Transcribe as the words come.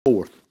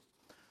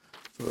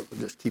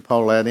Just keep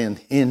all that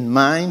in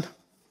mind.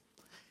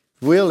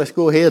 Well, let's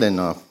go ahead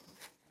and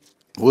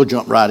we'll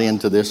jump right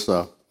into this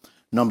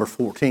number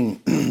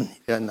 14.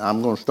 And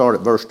I'm going to start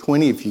at verse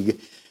 20.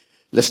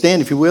 Let's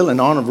stand, if you will, in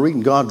honor of reading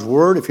God's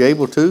Word, if you're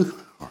able to.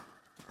 Or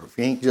if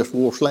you ain't, just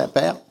war slap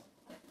out.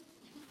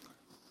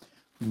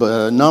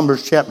 But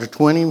Numbers chapter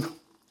 14,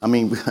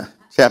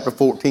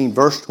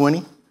 verse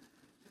 20.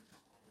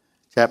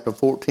 Chapter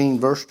 14,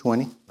 verse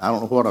 20. I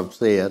don't know what I've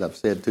said. I've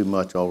said too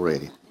much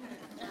already.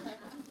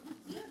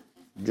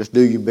 Just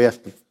do your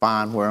best to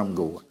find where I'm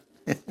going.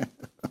 It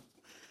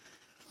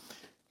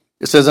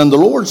says, "And the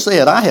Lord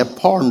said, I have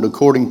pardoned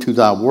according to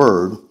thy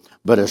word,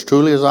 but as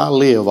truly as I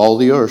live, all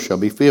the earth shall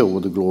be filled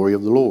with the glory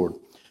of the Lord.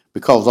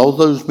 Because all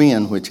those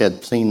men which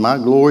had seen my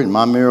glory and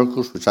my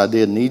miracles which I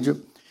did in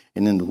Egypt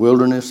and in the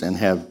wilderness, and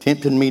have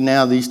tempted me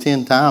now these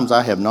 10 times,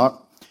 I have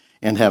not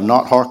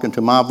hearkened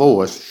to my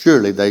voice,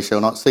 surely they shall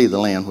not see the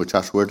land which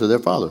I swear to their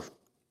fathers.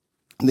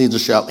 Neither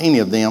shall any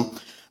of them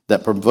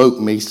that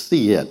provoke me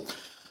see it.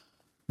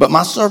 But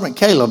my servant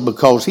Caleb,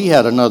 because he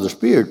had another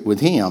spirit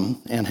with him,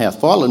 and hath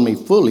followed me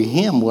fully,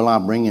 him will I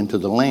bring into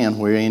the land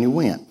wherein he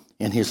went,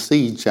 and his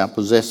seed shall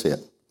possess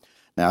it.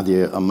 Now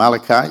the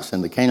Amalekites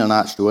and the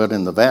Canaanites dwelt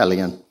in the valley,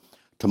 and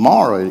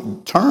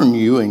tomorrow turn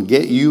you and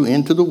get you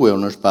into the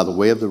wilderness by the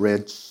way of the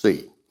Red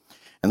Sea.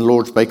 And the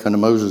Lord spake unto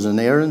Moses and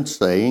Aaron,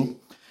 saying,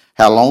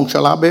 How long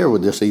shall I bear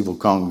with this evil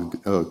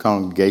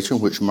congregation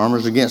which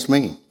murmurs against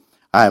me?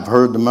 I have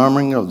heard the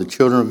murmuring of the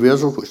children of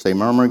Israel, which they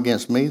murmur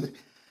against me.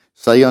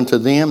 Say unto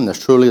them, As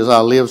truly as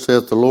I live,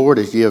 saith the Lord,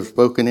 as ye have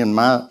spoken in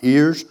my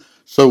ears,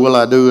 so will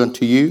I do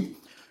unto you.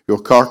 Your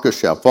carcass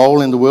shall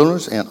fall in the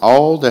wilderness, and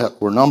all that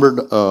were numbered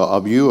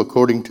of you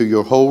according to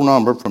your whole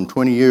number from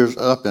 20 years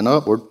up and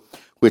upward,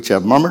 which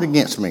have murmured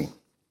against me.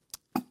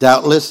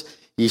 Doubtless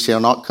ye shall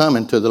not come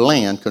into the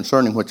land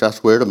concerning which I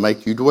swear to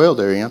make you dwell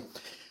therein,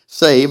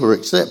 save or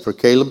except for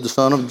Caleb the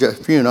son of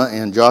Jephunneh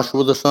and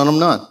Joshua the son of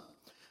Nun.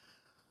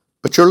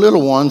 But your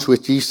little ones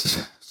which ye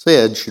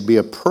said should be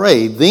a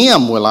prey,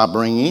 them will I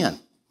bring in,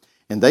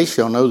 and they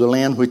shall know the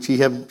land which ye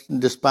have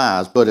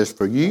despised. But as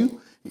for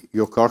you,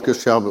 your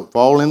carcass shall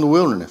fall in the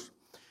wilderness,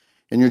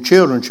 and your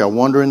children shall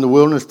wander in the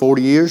wilderness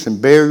 40 years,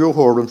 and bear your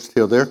whoredoms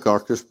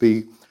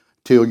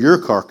till your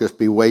carcass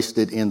be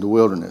wasted in the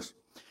wilderness.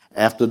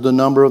 After the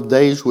number of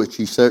days which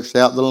ye searched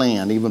out the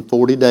land, even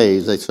 40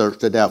 days, they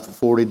searched it out for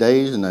 40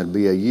 days, and that'd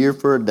be a year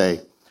for a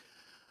day.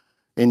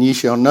 And ye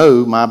shall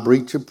know my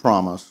breach of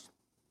promise.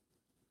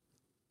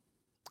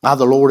 I,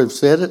 the Lord, have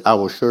said it, I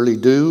will surely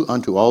do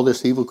unto all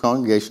this evil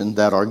congregation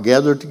that are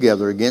gathered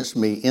together against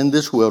me in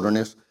this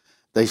wilderness.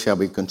 They shall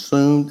be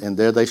consumed, and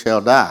there they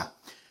shall die.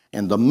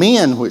 And the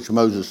men which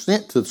Moses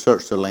sent to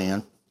search the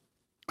land,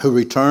 who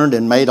returned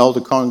and made all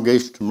the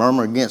congregation to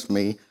murmur against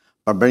me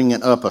by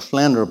bringing up a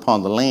slander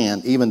upon the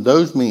land, even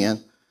those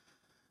men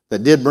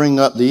that did bring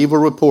up the evil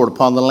report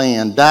upon the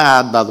land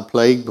died by the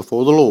plague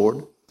before the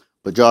Lord.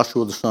 But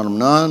Joshua the son of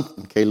Nun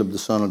and Caleb the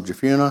son of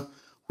Jephunneh,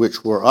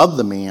 which were of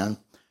the men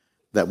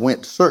that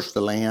went to search the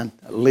land,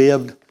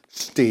 lived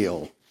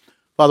still."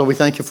 Father, we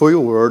thank you for your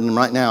word, and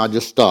right now I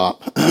just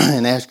stop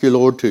and ask you,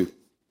 Lord, to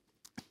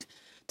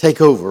take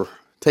over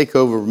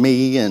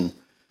me and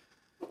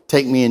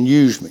take me and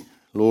use me,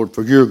 Lord,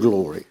 for your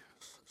glory.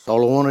 That's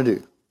all I want to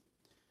do.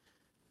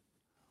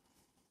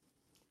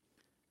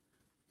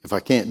 If I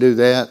can't do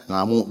that, and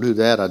I won't do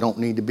that, I don't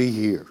need to be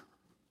here.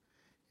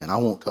 And I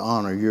want to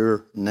honor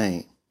your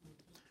name.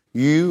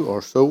 You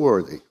are so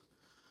worthy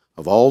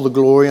of all the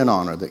glory and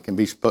honor that can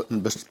be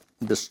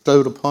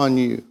bestowed upon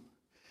you.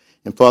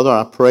 And Father,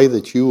 I pray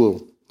that you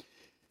will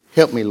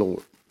help me,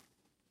 Lord,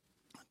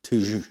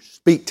 to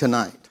speak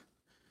tonight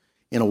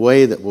in a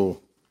way that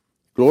will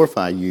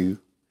glorify you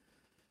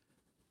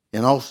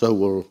and also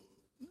will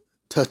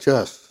touch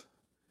us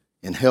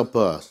and help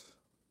us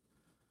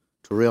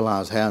to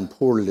realize how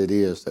important it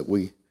is that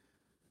we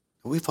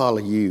follow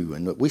you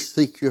and that we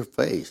seek your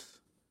face.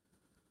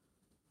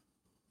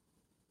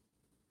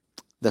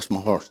 That's my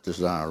heart's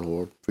desire,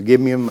 Lord. Forgive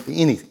me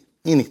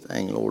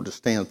anything, Lord, that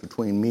stands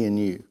between me and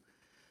you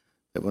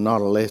that will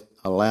not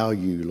allow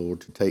you,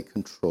 Lord, to take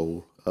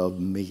control of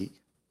me.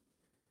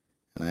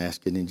 And I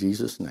ask it in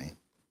Jesus' name.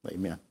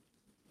 Amen.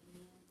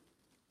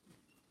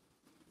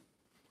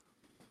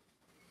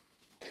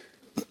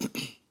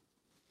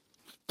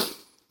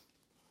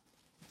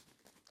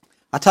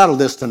 I titled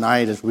this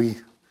tonight as we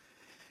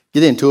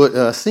get into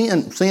it,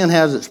 Sin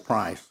Has Its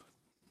Price.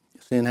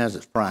 Sin has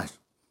its price.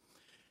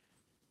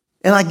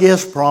 And I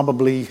guess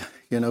probably,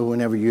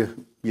 whenever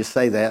you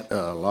say that,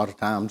 a lot of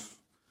times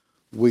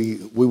we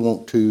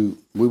want to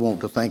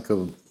think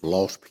of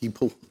lost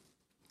people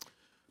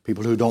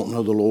who don't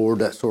know the Lord,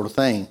 that sort of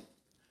thing.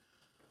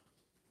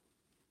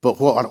 But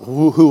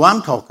who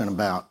I'm talking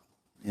about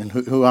and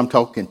who I'm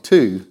talking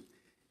to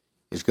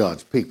is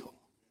God's people,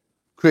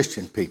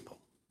 Christian people.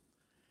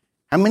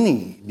 How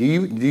many do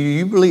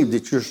you believe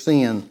that your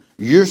sin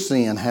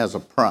has a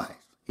price,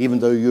 even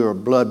though you're a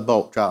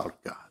blood-bought child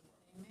of God?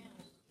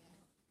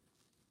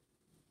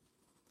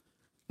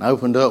 I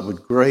opened up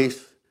with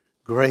grace,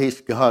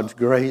 God's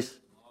grace.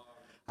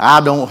 I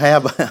don't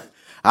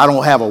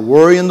have a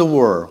worry in the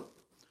world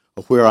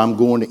of where I'm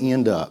going to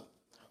end up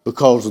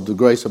because of the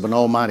grace of an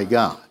almighty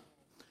God.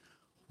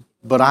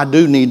 But I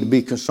do need to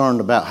be concerned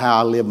about how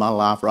I live my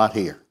life right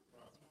here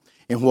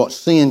and what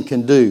sin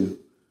can do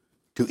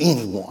to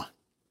anyone.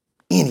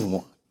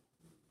 Anyone.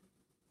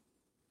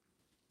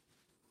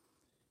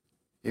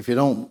 If you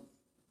don't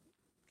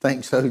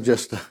think so,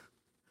 just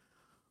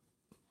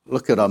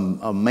look at a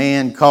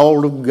man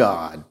called of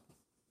God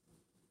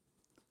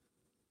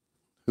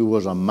who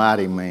was a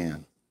mighty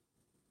man.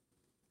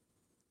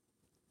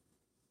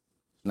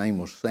 His name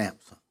was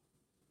Samson.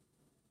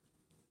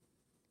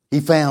 He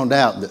found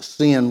out that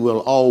sin will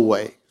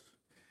always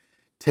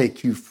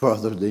take you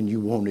further than you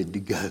wanted to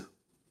go.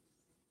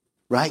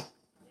 Right?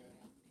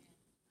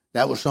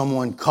 That was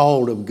someone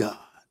called of God,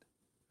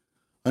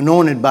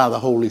 anointed by the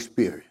Holy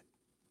Spirit.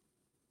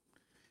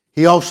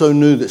 He also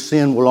knew that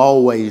sin will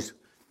always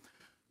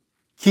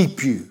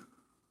keep you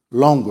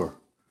longer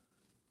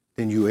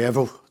than you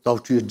ever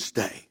thought you'd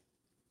stay.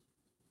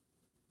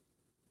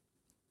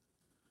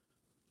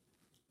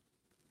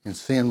 And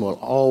sin will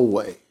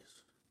always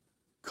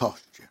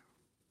cost you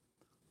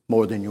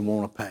more than you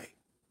want to pay,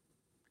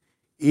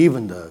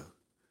 even though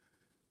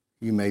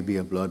you may be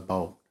a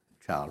blood-bought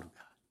child of God.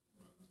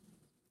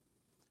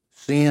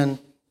 Sin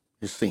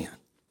is sin.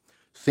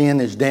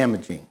 Sin is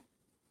damaging.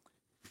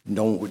 You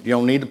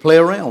don't need to play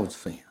around with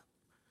sin.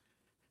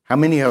 How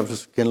many of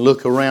us can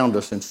look around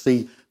us and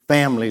see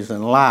families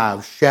and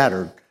lives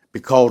shattered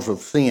because of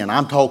sin?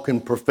 I'm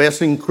talking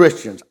professing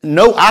Christians.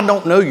 No, I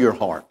don't know your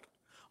heart.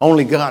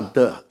 Only God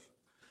does.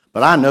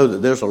 But I know that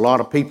there's a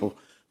lot of people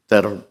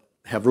that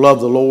have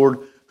loved the Lord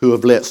who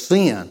have let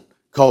sin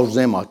cause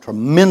them a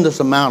tremendous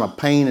amount of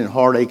pain and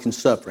heartache and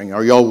suffering.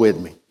 Are y'all with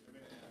me?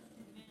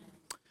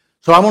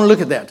 So I want to look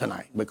at that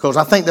tonight because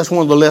I think that's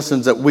one of the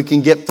lessons that we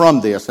can get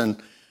from this.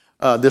 And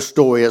this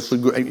story, it's,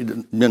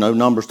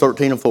 Numbers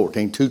 13 and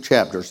 14, 2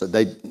 chapters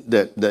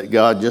that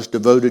God just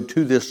devoted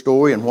to this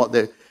story and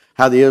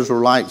how the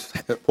Israelites,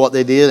 what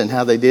they did and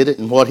how they did it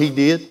and what he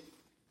did.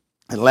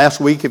 And last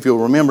week, if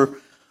you'll remember,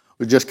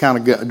 we just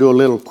kind of do a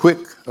little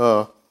quick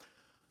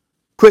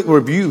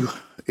review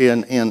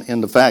in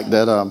the fact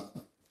that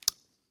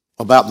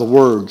about the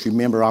words. You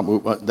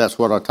remember, that's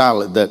what I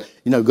titled it,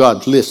 that,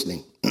 God's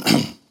listening.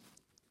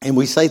 And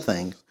we say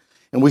things.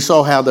 And we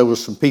saw how there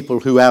was some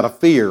people who, out of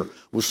fear,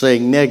 were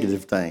saying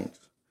negative things.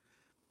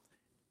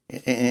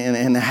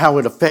 And how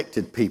it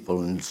affected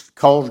people and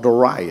caused a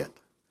riot.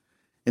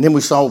 And then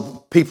we saw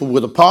people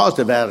with a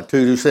positive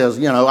attitude who says,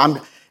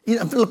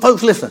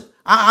 folks, listen,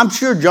 I'm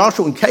sure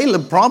Joshua and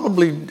Caleb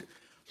probably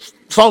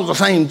saw the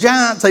same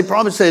giants. They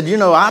probably said, they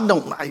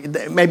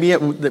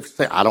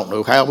say, I don't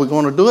know how we're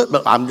going to do it,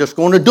 but I'm just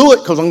going to do it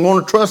because I'm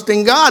going to trust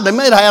in God. They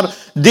may have had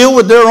to deal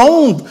with their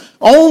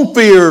own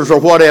fears or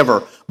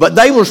whatever. But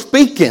they were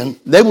speaking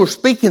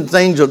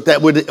things that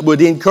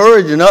would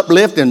encourage and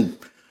uplift and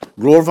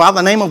glorify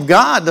the name of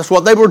God. That's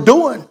what they were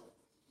doing.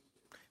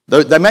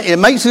 It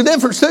makes a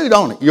difference too,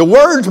 don't it? Your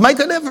words make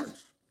a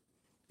difference.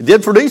 It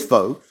did for these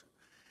folks.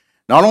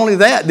 Not only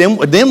that,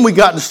 then we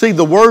got to see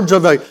the words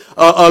of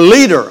a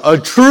leader, a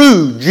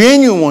true,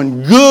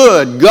 genuine,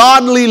 good,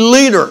 godly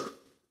leader.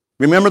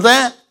 Remember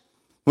that?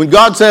 When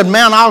God said,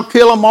 man, I'll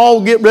kill them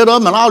all, get rid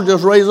of them, and I'll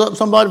just raise up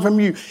somebody from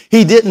you.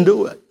 He didn't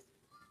do it.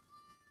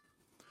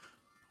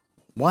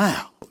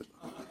 Wow.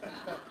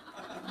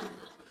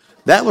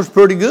 That was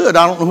pretty good.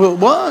 I don't know who it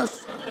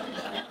was.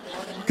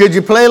 Could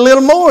you play a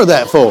little more of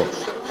that for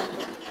us?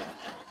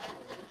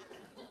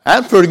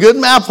 That's pretty good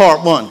in my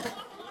part, wasn't it?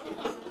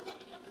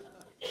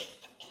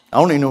 I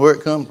don't even know where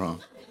it come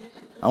from.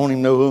 I don't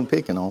even know who I'm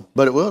picking on,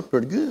 but it was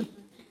pretty good.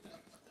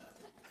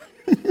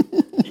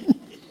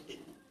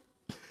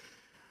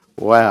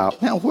 Wow.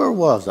 Now, where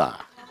was I?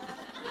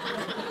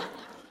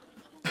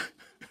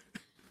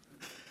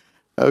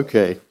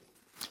 Okay.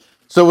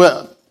 So,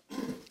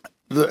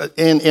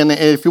 and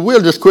if you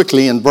will, just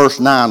quickly in verse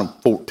 9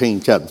 of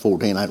 14, chapter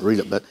 14, I didn't read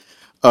it, but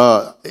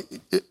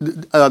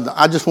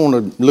I just want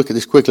to look at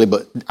this quickly.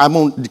 But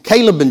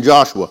Caleb and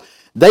Joshua,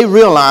 they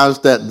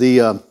realized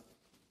that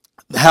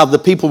how the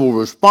people were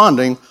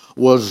responding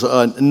was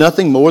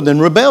nothing more than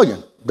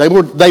rebellion. They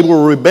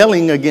were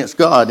rebelling against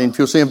God. And if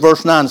you'll see in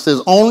verse 9, it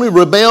says, only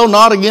rebel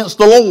not against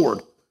the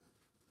Lord.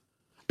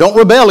 Don't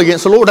rebel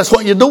against the Lord. That's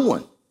what you're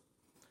doing.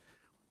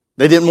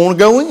 They didn't want to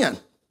go in.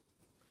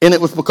 And it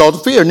was because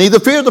of fear. Neither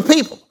fear the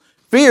people.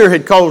 Fear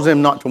had caused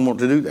them not to want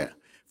to do that.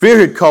 Fear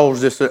had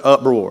caused this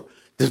uproar.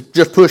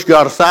 Just push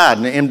God aside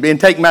and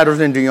take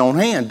matters into your own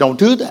hand. Don't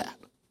do that.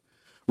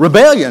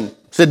 Rebellion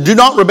said, do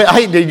not rebel.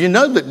 Hey, did you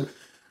know that the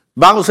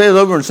Bible says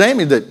over in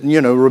Samuel that,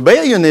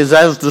 rebellion is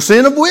as the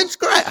sin of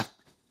witchcraft.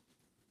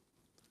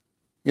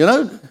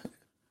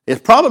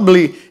 It's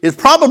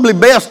probably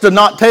best to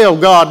not tell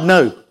God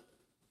no.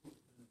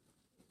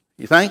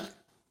 You think?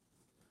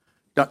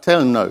 Not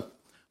tell him no.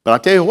 But I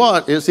tell you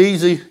what, it's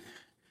easy to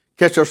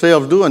catch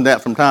ourselves doing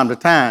that from time to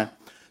time.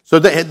 So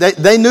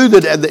they knew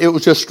that it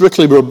was just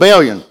strictly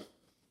rebellion.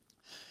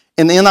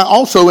 And then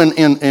also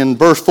in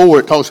verse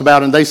 4 it talks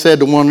about, and they said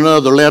to one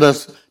another, let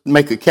us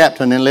make a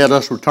captain and let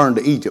us return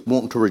to Egypt,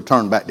 wanting to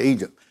return back to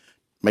Egypt.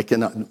 We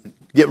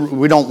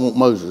don't want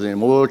Moses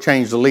anymore. We'll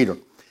change the leader.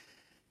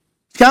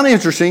 It's kind of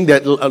interesting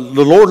that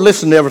the Lord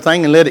listened to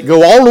everything and let it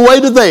go all the way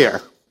to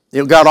there.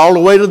 It got all the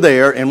way to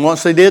there, and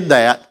once they did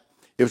that,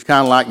 it was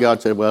kind of like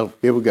God said, well,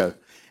 here we go.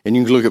 And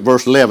you can look at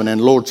verse 11. And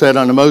the Lord said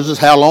unto Moses,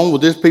 how long will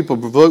this people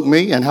provoke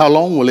me, and how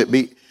long will it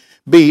be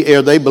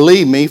ere they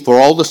believe me for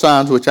all the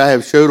signs which I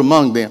have showed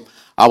among them?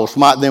 I will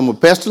smite them with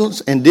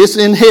pestilence, and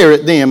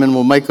disinherit them, and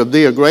will make of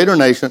thee a greater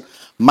nation,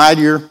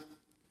 mightier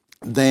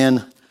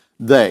than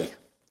they.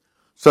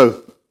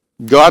 So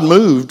God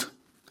moved,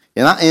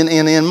 and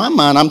in my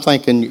mind, I'm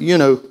thinking,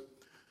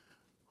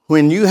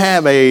 when you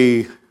have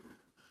a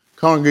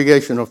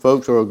congregation of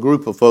folks or a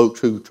group of folks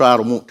who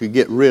want to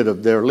get rid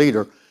of their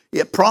leader,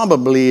 it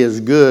probably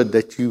is good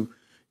that you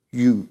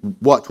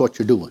watch what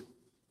you're doing.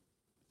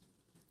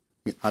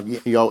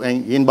 Y'all,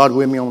 anybody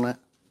with me on that?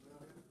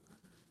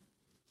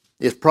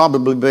 It's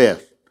probably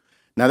best.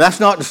 Now, that's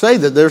not to say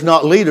that there's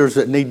not leaders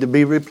that need to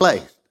be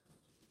replaced.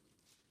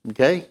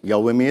 Okay?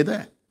 Y'all with me at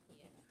that?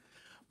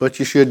 But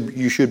you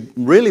should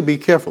really be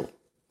careful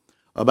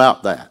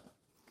about that.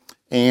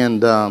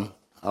 And a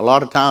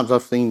lot of times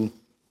I've seen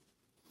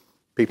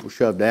people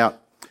shoved out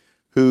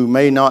who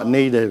may not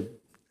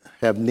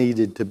have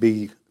needed to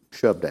be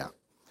shoved out.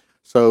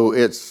 So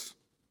it's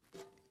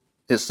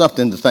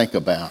something to think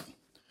about.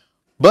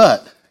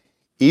 But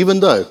even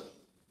though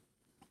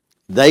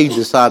they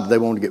decided they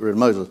wanted to get rid of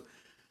Moses,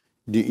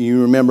 do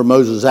you remember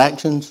Moses'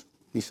 actions?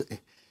 You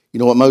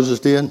know what Moses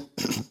did?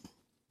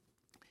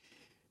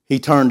 He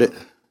turned it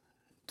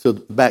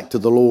back to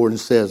the Lord and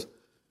says,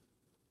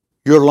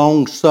 your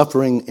long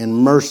suffering and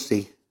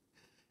mercy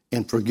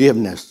and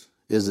forgiveness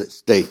is at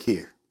stake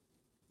here.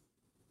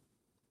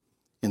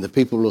 And the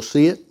people will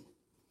see it,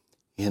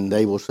 and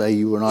they will say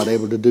you were not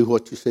able to do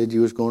what you said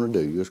you was going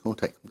to do. You was going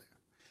to take them there.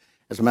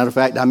 As a matter of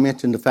fact, I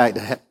mentioned the fact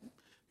that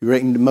you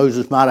reckon that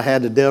Moses might have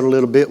had to deal a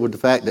little bit with the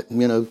fact that,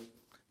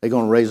 they're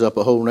going to raise up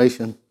a whole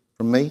nation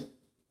from me.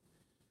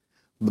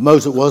 But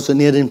Moses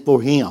wasn't in it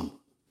for him.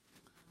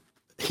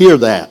 Hear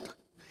that.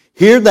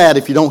 Hear that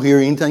if you don't hear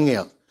anything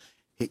else.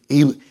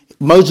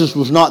 Moses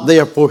was not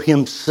there for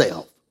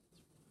himself.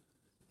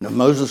 Now,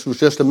 Moses was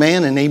just a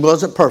man, and he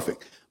wasn't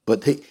perfect.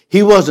 But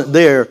he wasn't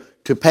there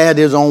to pad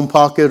his own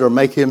pocket or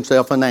make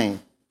himself a name.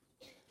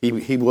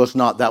 He was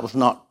not. That was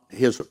not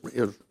his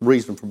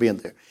reason for being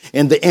there.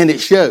 And it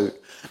showed.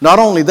 Not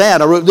only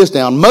that, I wrote this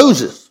down.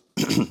 Moses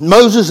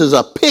is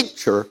a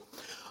picture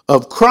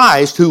of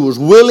Christ who was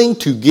willing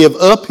to give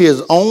up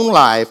his own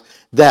life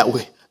that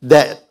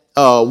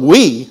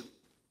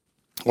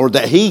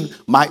he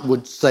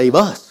would save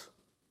us.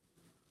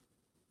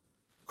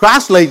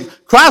 Christ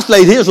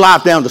laid his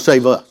life down to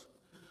save us.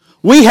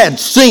 We had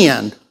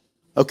sinned,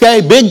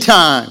 okay, big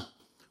time.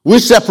 We're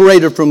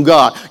separated from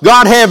God.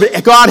 God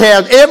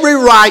had every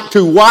right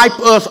to wipe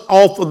us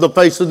off of the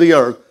face of the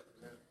earth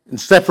and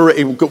separate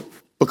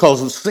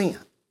because of sin.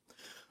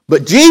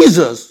 But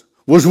Jesus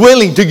was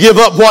willing to give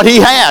up what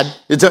he had.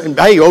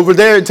 Over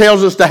there it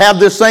tells us to have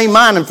this same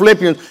mind in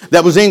Philippians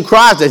that was in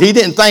Christ, that he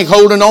didn't think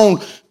holding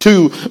on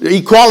to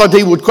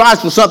equality with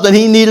Christ was something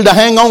he needed to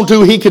hang on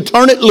to. He could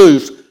turn it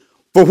loose.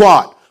 For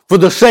what? For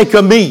the sake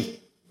of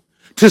me.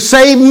 To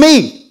save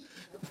me.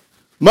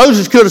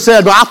 Moses could have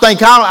said, well, I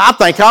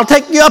think I'll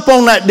take you up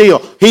on that deal.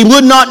 He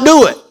would not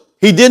do it.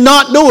 He did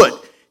not do it.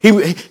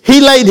 He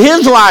laid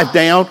his life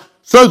down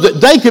so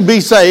that they could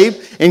be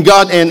saved. And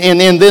God, and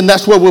then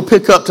that's where we'll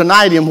pick up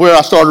tonight, and where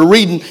I started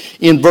reading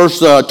in verse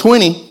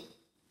 20.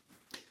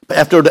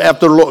 After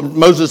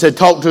Moses had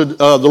talked to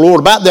the Lord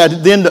about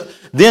that, then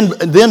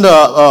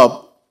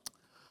the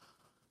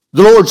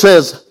Lord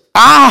says,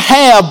 I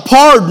have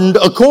pardoned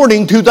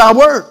according to thy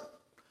word.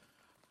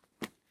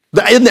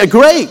 Isn't that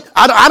great?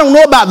 I don't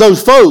know about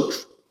those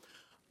folks.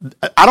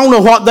 I don't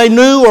know what they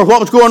knew or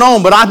what was going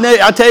on, but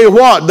I tell you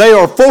what, they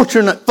are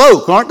fortunate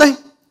folk, aren't they?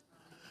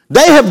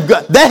 They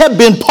have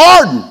been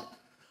pardoned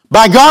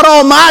by God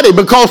Almighty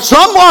because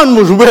someone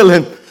was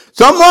willing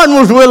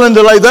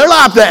to lay their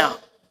life down.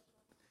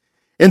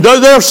 And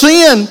though their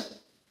sin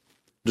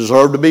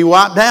deserved to be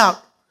wiped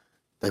out,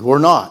 they were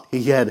not.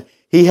 He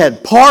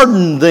had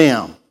pardoned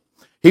them.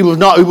 He would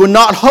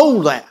not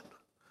hold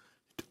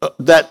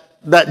that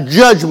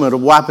judgment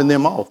of wiping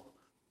them off.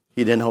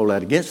 He didn't hold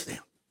that against them.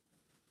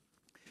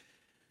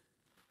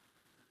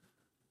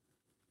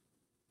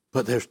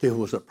 But there still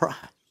was a price.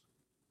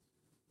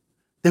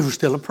 There was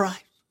still a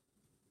price.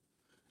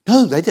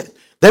 No, they didn't.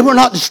 They were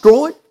not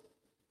destroyed.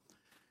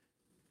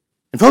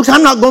 And folks,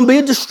 I'm not going to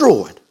be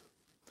destroyed.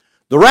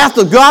 The wrath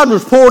of God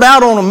was poured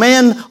out on a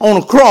man on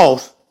a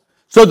cross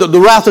so that the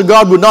wrath of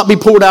God would not be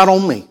poured out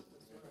on me.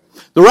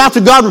 The wrath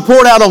of God was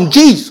poured out on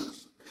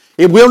Jesus.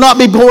 It will not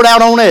be poured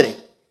out on Eddie.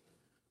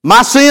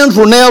 My sins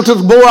were nailed to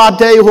the board. I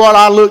tell you what,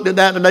 I looked at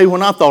that today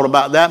when I thought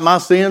about that. My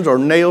sins are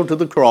nailed to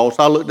the cross.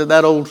 I looked at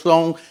that old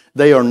song,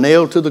 they are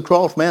nailed to the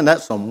cross. Man,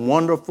 that's some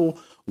wonderful,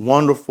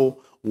 wonderful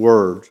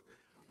words.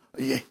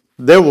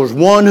 There was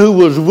one who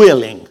was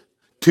willing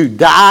to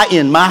die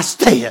in my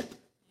stead.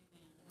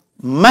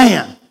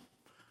 Man,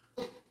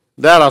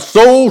 that a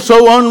soul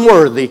so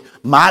unworthy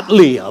might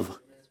live.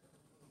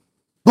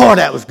 Boy,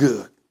 that was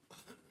good.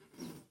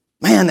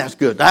 Man, that's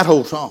good. That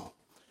whole song.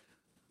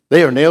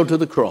 They are nailed to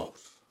the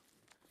cross.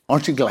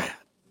 Aren't you glad?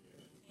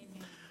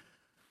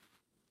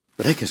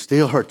 But they can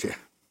still hurt you.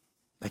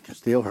 They can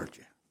still hurt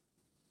you.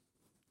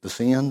 The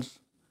sins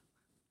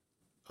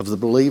of the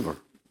believer.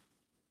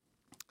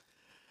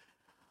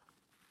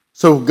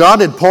 So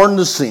God had pardoned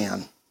the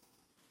sin.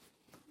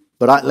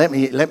 But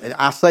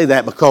I say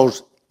that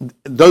because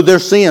though their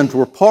sins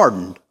were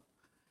pardoned,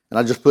 and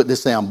I just put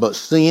this down, but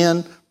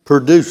sin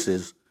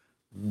produces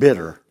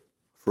bitter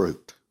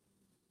fruit.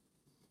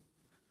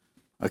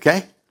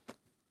 Okay?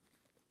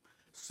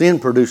 Sin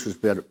produces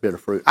bitter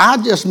fruit. I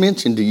just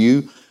mentioned to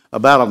you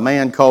about a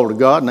man called to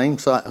God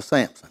named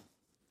Samson.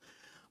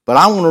 But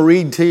I want to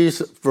read to you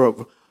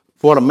for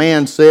what a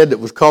man said that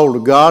was called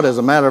to God. As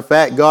a matter of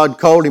fact, God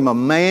called him a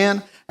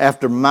man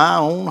after my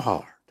own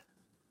heart.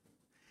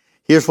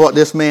 Here's what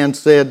this man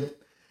said.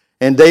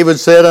 And David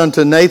said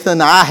unto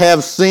Nathan, I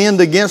have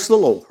sinned against the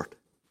Lord.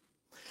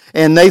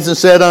 And Nathan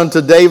said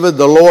unto David,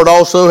 the Lord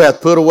also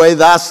hath put away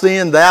thy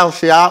sin, thou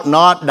shalt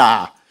not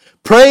die.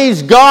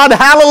 Praise God,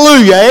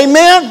 hallelujah,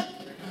 amen?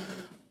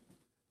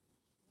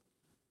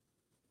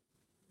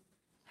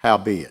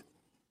 Howbeit,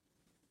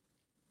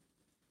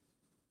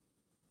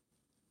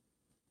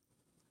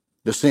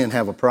 does sin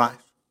have a price?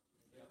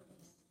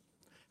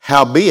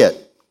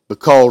 Howbeit,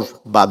 because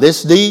by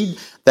this deed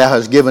thou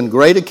hast given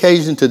great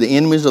occasion to the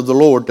enemies of the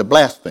Lord to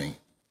blaspheme.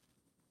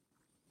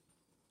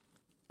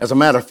 As a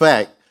matter of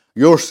fact,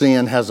 your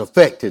sin has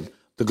affected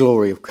the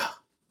glory of God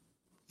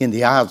in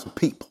the eyes of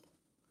people.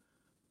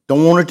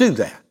 Don't want to do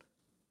that.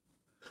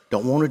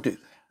 Don't want to do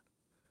that.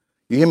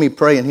 You hear me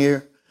praying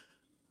here?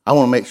 I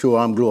want to make sure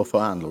I'm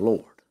glorifying the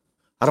Lord.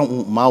 I don't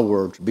want my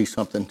words to be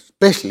something,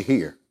 especially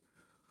here,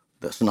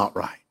 that's not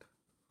right.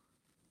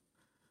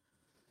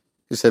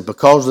 He said,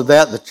 because of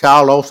that, the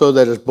child also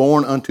that is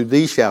born unto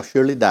thee shall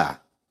surely die.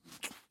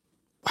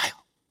 Wow.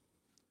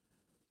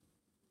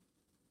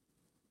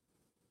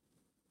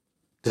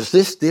 Does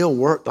this still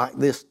work like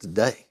this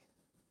today?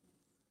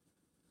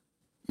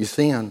 Your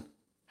sin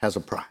has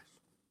a price.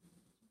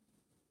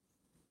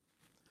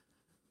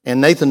 And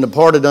Nathan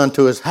departed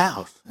unto his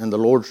house, and the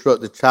Lord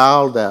struck the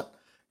child that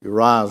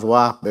Uriah's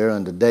wife bare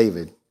unto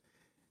David,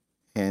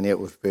 and it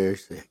was very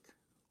sick.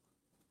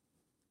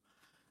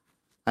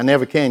 I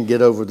never can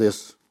get over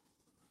this.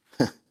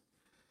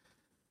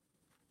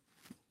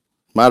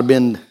 Might have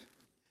been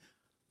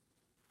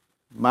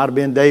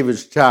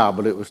David's child,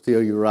 but it was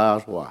still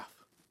Uriah's wife.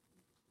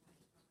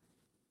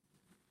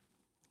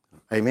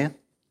 Amen?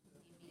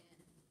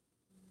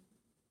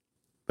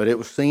 But it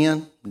was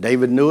sin.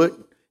 David knew it.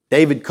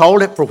 David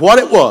called it for what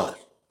it was.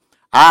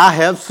 I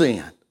have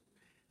sinned.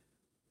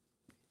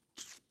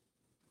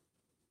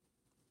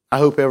 I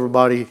hope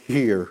everybody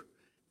here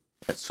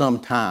at some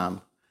time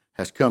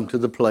has come to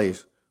the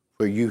place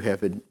where you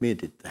have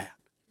admitted that.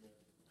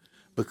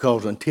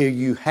 Because until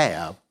you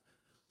have,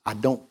 I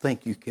don't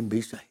think you can be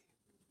saved.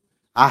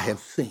 I have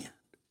sinned.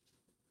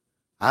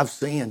 I've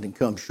sinned and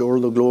come short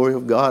of the glory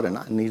of God, and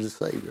I need a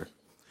Savior.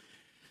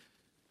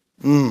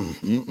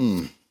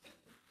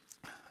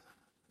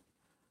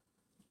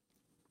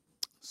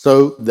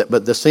 So,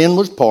 but the sin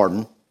was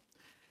pardoned.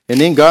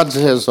 And then God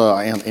says,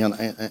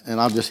 and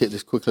I'll just hit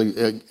this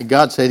quickly.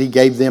 God said he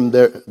gave them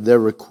their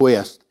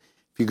request.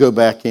 If you go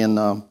back in,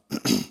 or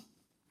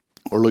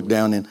look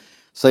down and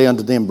say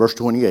unto them, verse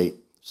 28,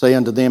 say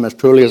unto them, as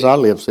truly as I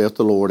live, saith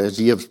the Lord, as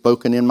ye have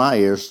spoken in my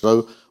ears,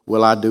 so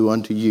will I do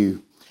unto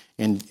you.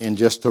 And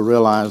just to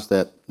realize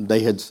that they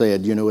had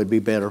said, it'd be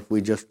better if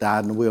we just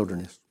died in the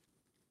wilderness.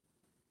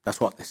 That's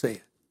what they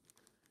said.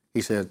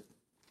 He said,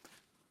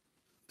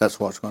 that's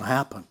what's going to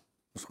happen.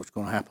 That's what's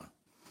going to happen.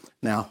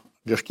 Now,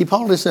 just keep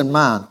all this in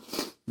mind.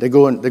 They're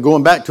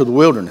going back to the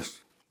wilderness.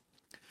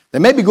 They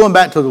may be going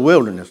back to the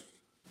wilderness,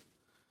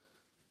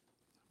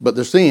 but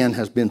their sin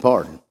has been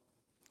pardoned.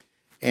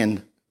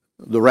 And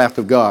the wrath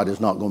of God is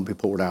not going to be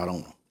poured out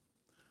on them.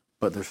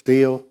 But they're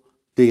still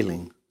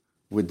dealing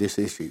with this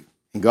issue.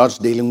 And God's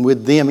dealing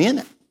with them in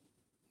it.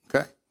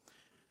 Okay?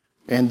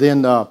 And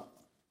then,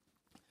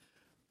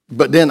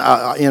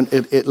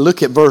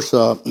 look at verse,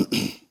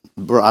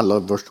 I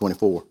love verse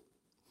 24.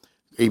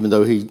 Even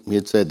though he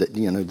had said that,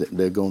 that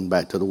they're going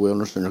back to the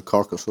wilderness and their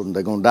carcass, and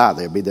they're going to die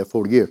there, be there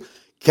 40 years.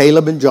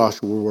 Caleb and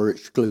Joshua were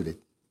excluded.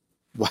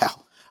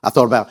 Wow. I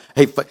thought about,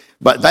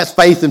 but that's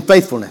faith and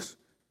faithfulness.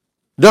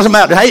 Doesn't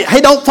matter. Hey,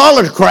 don't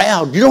follow the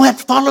crowd. You don't have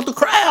to follow the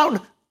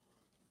crowd.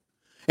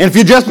 And if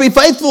you just be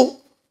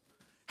faithful,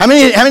 how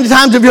many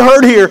times have you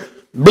heard here,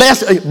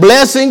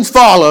 blessings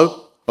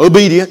follow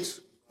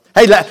obedience?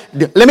 Hey,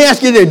 let me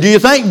ask you this.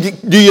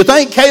 Do you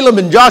think Caleb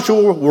and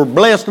Joshua were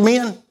blessed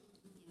men?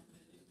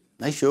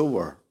 They sure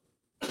were.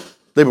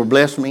 They were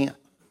blessed men.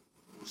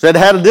 Said they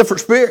had a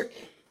different spirit.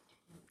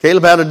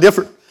 Caleb had a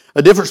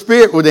different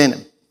spirit within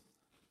him.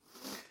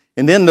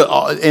 And then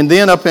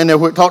up in there,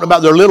 we talked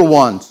about their little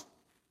ones.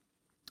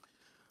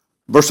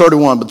 Verse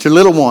 31, but your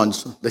little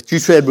ones that you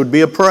said would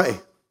be a prey,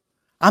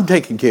 I'm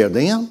taking care of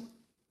them.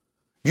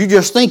 You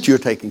just think you're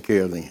taking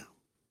care of them.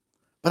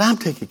 But I'm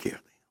taking care of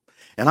them.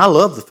 And I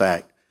love the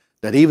fact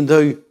that even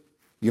though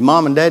your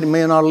mom and daddy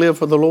may not live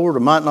for the Lord or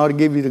might not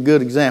give you the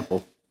good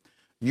example,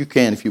 you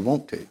can if you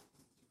want to.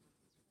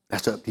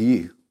 That's up to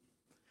you.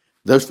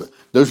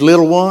 Those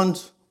little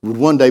ones would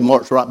one day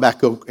march right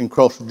back up and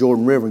cross the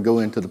Jordan River and go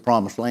into the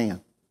promised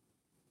land.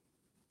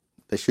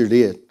 They sure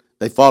did.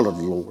 They followed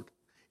the Lord.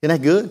 Isn't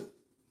that good?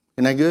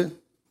 Isn't that good?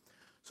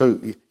 So,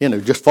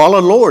 just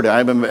follow the Lord.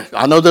 I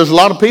know there's a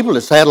lot of people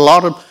that's had a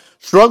lot of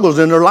struggles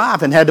in their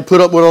life and had to put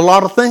up with a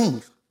lot of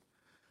things.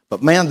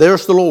 But man,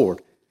 there's the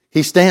Lord.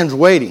 He stands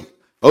waiting.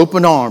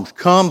 Open arms.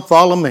 Come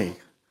follow me.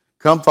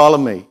 Come follow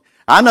me.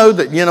 I know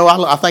that,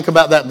 I think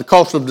about that, the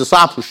cost of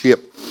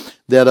discipleship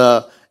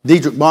that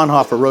Dietrich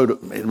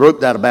Bonhoeffer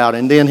wrote that about,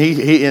 and then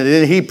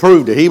he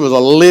proved it. He was a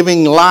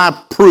living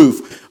live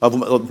proof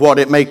of what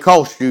it may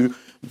cost you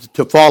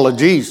to follow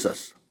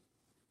Jesus.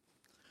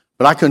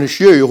 But I can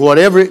assure you,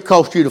 whatever it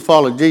costs you to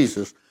follow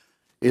Jesus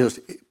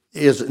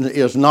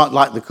is not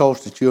like the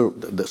cost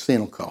that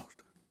sin will cost.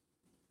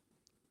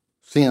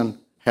 Sin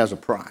has a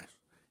price,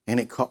 and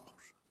it costs.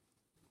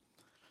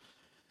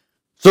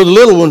 So the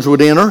little ones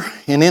would enter,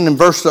 and then in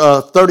verse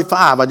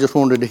 35, I just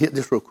wanted to hit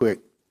this real quick.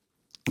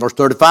 Verse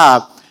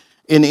 35,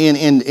 and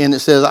it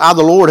says, I,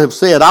 the Lord, have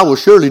said, I will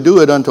surely do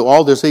it unto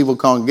all this evil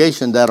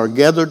congregation that are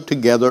gathered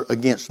together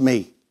against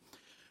me.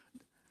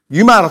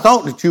 You might have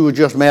thought that you were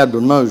just mad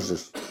with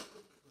Moses,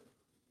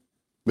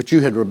 but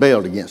you had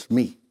rebelled against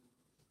me.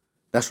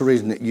 That's the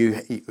reason that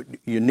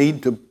you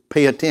need to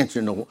pay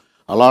attention to,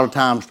 a lot of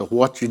times, to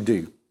what you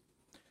do,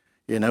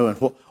 and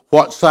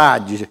what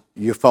side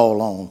you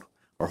fall on,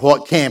 or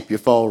what camp you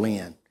fall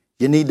in.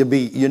 You need to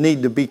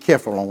be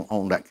careful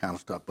on that kind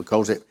of stuff,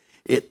 because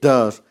it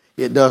does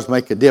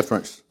make a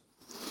difference.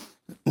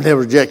 The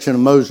rejection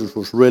of Moses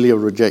was really a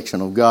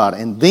rejection of God.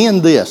 And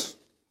then this,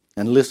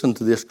 and listen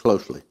to this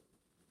closely,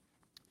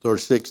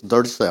 36 and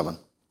 37.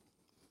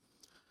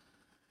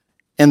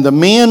 And the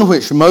men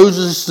which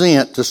Moses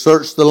sent to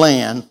search the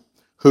land,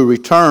 who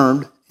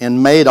returned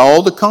and made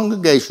all the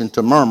congregation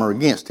to murmur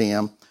against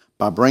him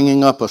by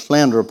bringing up a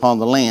slander upon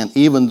the land,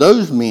 even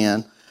those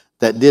men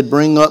that did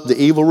bring up the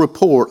evil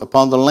report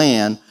upon the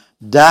land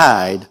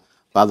died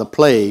by the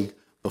plague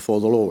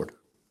before the Lord.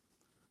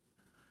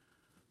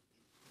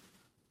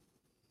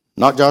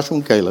 Not Joshua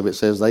and Caleb, it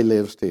says they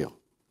lived still.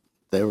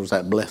 There was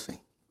that blessing.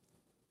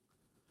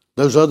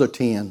 Those other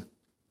 10,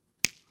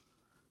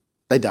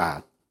 they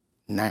died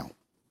now.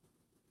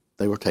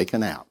 They were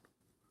taken out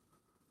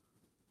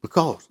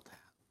because of that.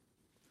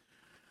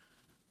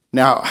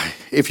 Now,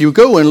 if you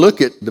go and look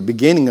at the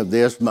beginning of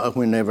this,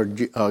 whenever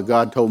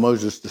God told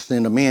Moses to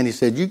send a man, he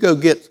said, you go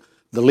get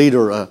the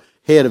leader,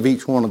 head of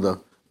each one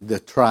of the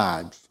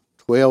tribes,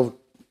 12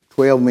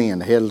 men,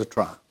 the head of the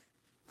tribe.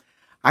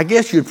 I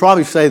guess you'd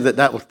probably say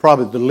that was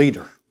probably the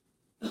leader.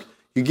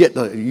 You get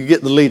the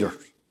leaders.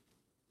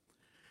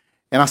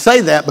 And I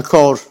say that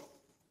because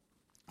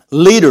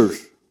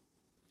leaders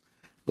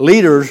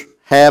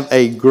have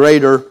a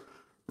greater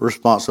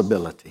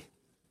responsibility.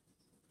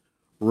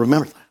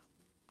 Remember that.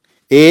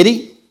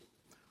 Eddie,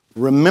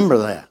 remember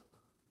that.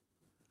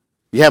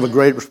 You have a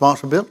great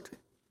responsibility.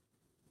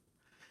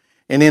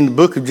 And in the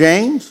book of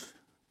James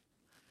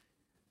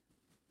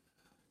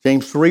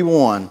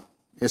 3:1,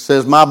 it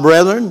says, my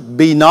brethren,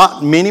 be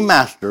not many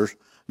masters,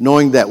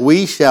 knowing that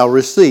we shall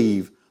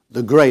receive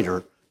the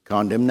greater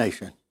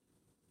condemnation.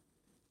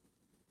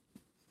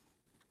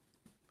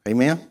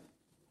 Amen?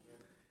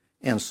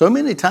 And so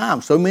many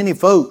times, so many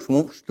folks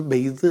wants to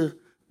be the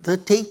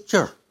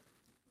teacher.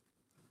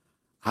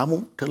 I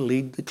want to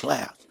lead the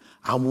class.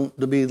 I want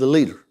to be the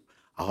leader.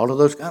 All of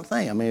those kind of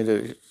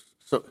things.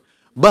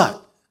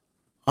 But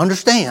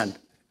understand,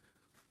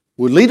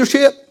 with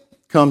leadership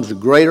comes a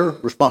greater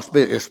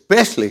responsibility,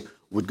 especially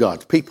with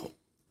God's people.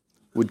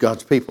 With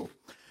God's people.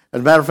 As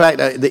a matter of fact,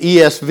 the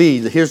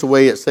ESV, here's the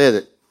way it said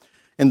it.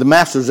 And the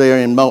masters there,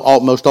 in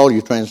most all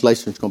your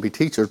translations, going to be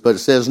teachers, but it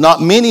says,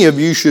 not many of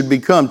you should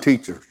become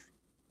teachers,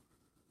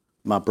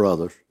 my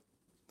brothers.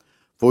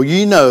 For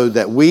you know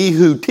that we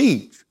who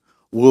teach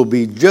will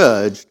be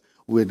judged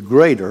with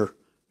greater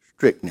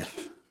strictness.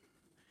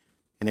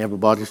 And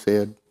everybody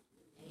said,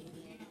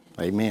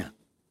 Amen.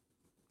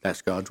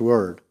 That's God's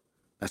word.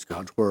 That's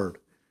God's word.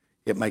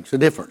 It makes a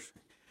difference.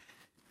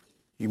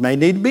 You may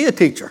need to be a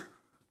teacher,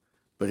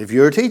 but if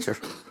you're a teacher,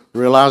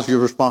 realize your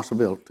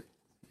responsibility,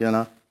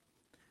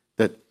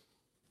 that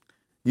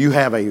you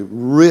have a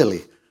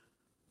really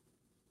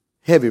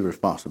heavy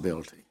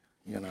responsibility,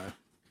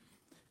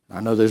 I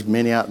know there's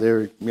many out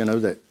there,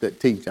 that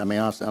teach. I mean,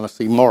 I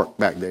see Mark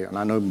back there, and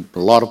I know a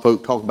lot of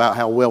folk talk about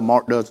how well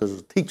Mark does as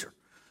a teacher.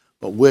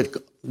 But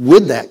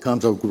with that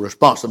comes a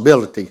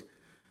responsibility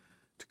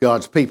to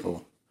God's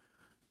people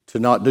to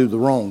not do the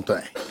wrong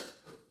thing.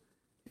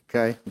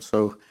 Okay? And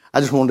so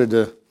I just wanted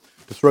to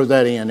throw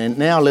that in. And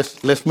now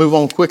let's move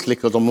on quickly,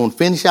 because I'm going to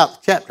finish out the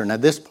chapter. Now,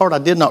 this part I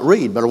did not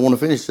read, but I want to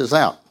finish this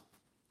out.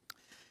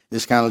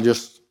 This kind of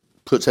just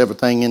puts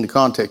everything into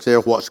context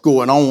there, what's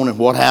going on and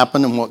what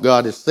happened and what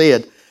God has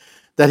said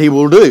that he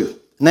will do.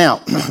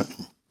 Now,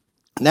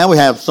 Now we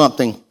have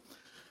something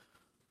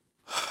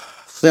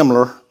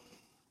similar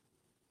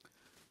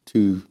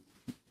to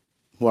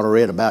what I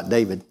read about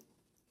David.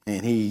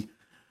 And he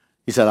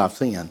said, I've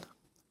sinned.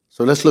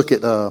 So let's look at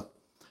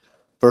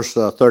verse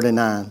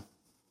 39.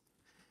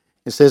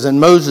 It says, and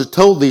Moses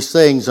told these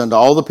things unto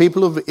all the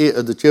people of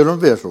the children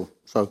of Israel.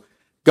 So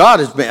God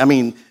has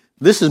been,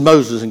 this is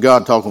Moses and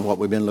God talking what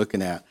we've been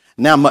looking at.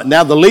 Now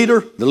the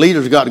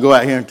leader's got to go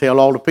out here and tell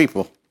all the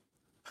people.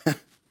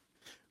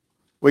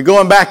 We're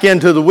going back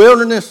into the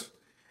wilderness,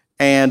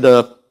 and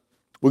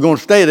we're going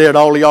to stay there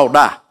till all of y'all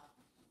die.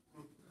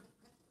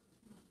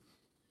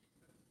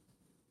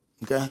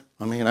 Okay?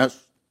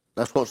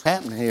 That's what's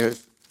happening here.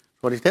 That's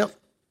what he tells them.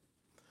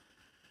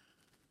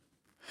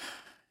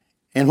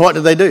 And what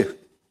do they do?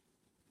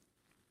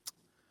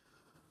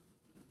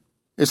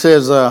 It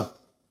says,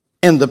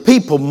 and the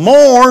people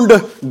mourned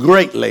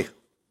greatly.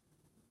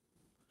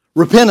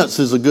 Repentance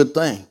is a good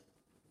thing.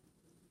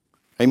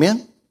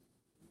 Amen?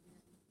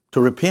 To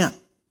repent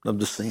of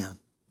the sin.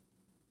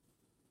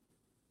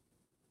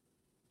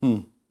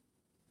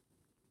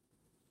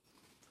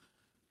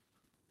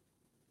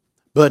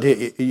 But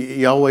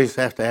you always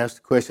have to ask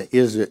the question,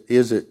 is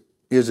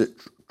it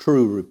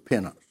true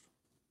repentance?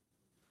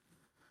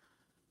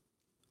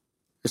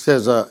 It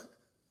says,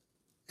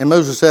 and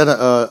Moses said,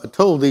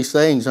 told these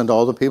things unto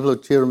all the people of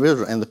the children of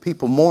Israel, and the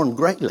people mourned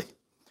greatly.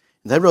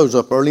 And they rose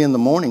up early in the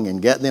morning and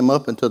gat them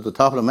up unto the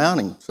top of the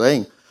mountain,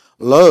 saying,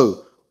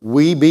 Lo,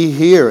 we be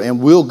here,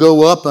 and we'll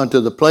go up unto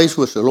the place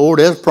which the Lord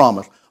has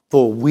promised,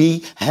 for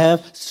we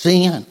have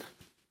sinned.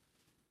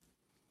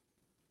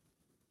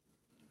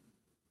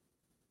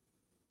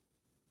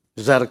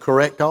 Is that a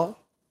correct call?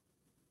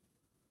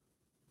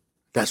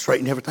 That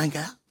straighten everything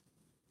out?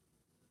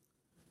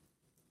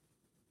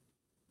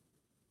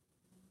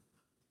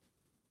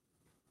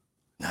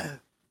 No,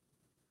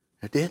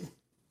 it didn't.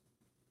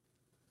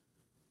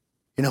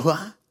 You know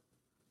why?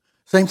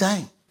 Same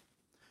thing.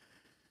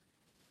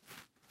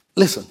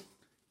 Listen,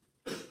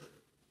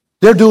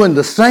 they're doing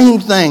the same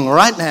thing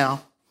right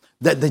now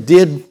that they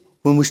did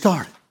when we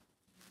started.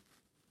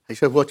 He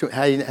said, what you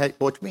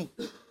mean?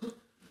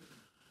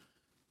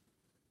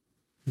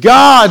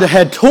 God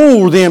had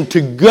told them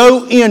to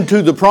go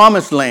into the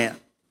promised land.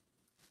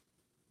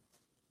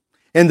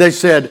 And they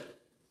said,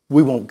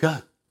 we won't go.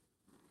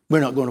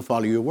 We're not going to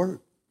follow your word.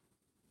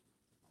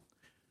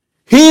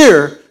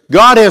 Here,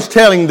 God is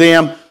telling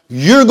them,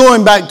 you're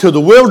going back to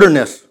the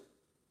wilderness.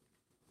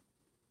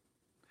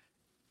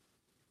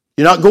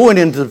 You're not going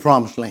into the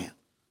promised land.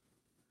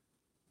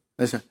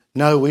 They said,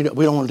 no, we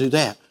don't want to do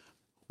that.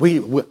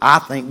 I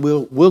think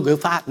we'll go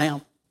fight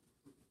now.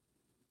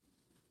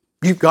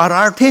 You've got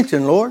our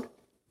attention, Lord.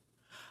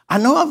 I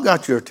know I've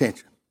got your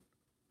attention.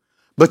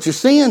 But your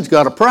sin's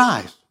got a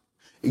price.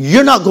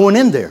 You're not going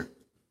in there.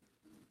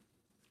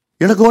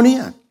 You're not going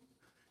in.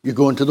 You're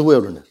going to the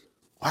wilderness.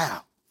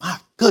 Wow. My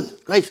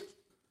goodness gracious.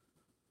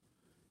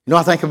 You know,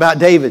 I think about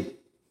David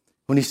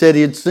when he said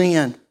he had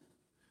sinned.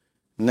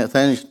 And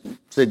Nathaniel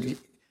said,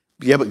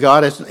 yeah, but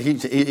God,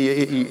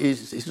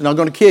 he's not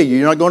going to kill you.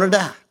 You're not going to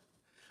die.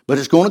 But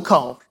it's going to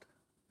cost.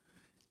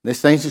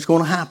 There's things that's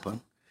going to happen.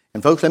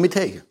 And folks, let me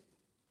tell you,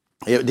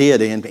 it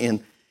did.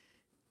 And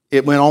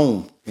it went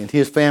on. And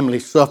his family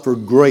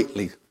suffered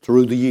greatly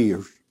through the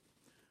years.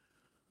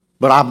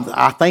 But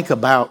I think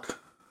about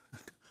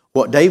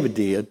what David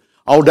did.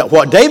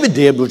 What David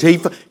did was he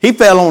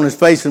fell on his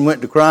face and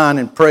went to crying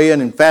and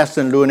praying and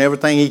fasting and doing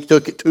everything. He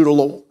took it to the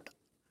Lord.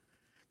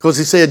 Because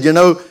he said, you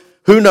know,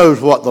 who knows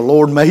what the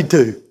Lord may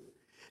do.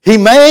 He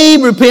may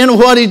repent of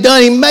what he's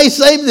done. He may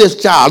save this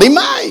child. He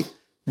may.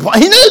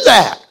 He knew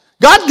that.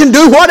 God can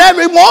do whatever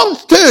he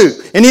wants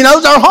to. And he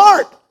knows our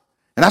heart.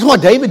 And that's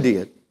what David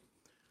did.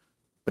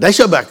 But they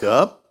show back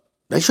up.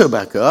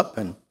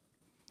 And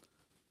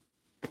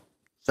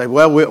say,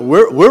 well,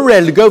 we're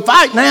ready to go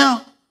fight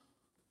now.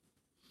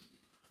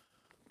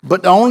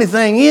 But the only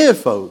thing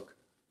is, folks,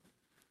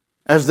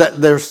 is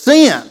that their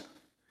sin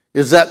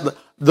is that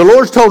the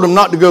Lord's told them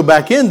not to go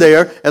back in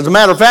there. As a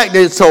matter of fact,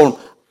 He told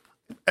them,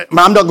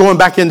 I'm not going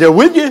back in there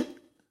with you.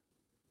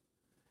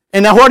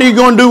 And now what are you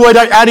going to do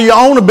out of your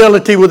own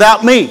ability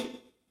without me?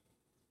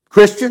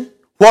 Christian,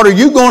 what are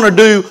you going to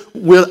do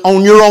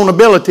on your own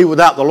ability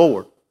without the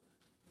Lord?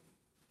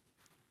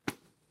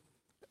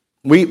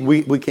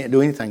 We can't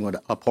do anything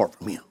apart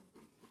from Him.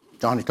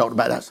 Johnny talked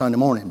about that Sunday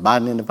morning,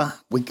 abiding in the vine.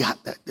 We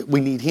got that.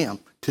 We need Him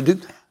to do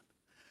that.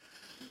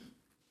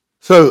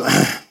 So,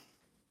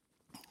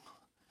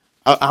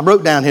 I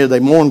wrote down here,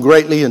 they mourn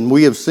greatly and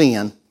we have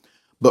sinned,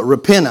 but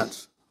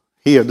repentance,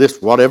 here,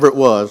 this, whatever it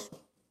was,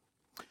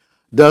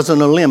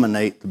 doesn't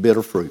eliminate the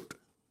bitter fruit.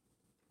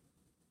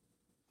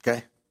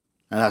 Okay?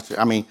 And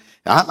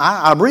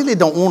I really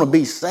don't want to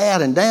be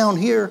sad and down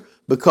here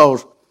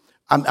because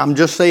I'm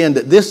just saying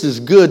that this is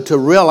good to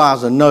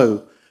realize and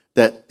know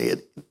that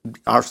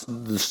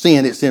the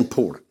sin, it's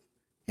important.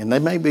 And they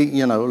may be,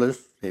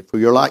 if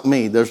you're like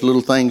me, there's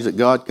little things that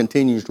God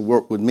continues to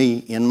work with me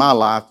in my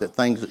life, that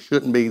things that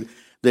shouldn't be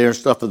there and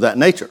stuff of that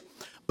nature.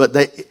 But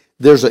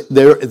there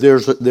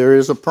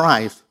is a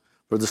price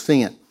for the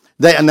sin.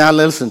 Now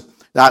listen,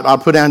 I'll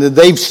put down that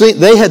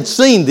they had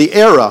seen the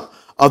error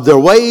of their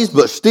ways,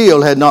 but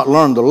still had not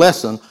learned the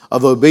lesson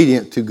of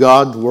obedience to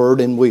God's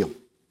word and will.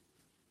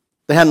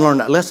 They hadn't learned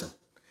that lesson.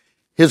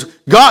 Hey,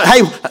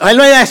 let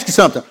me ask you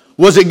something.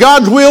 Was it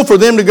God's will for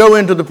them to go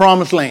into the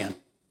promised land?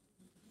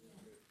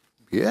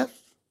 Yes.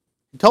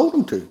 He told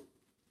them to.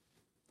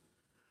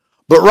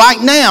 But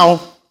right now,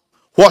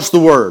 what's the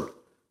word?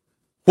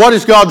 What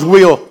is God's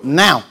will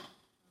now?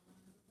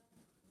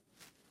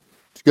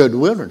 To go to the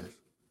wilderness.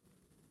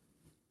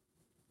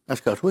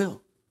 That's God's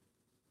will.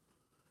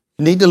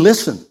 You need to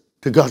listen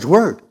to God's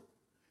word.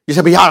 You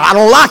say, but I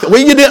don't like it.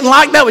 Well, you didn't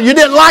like that one. You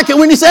didn't like it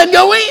when he said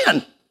go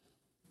in.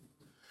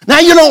 Now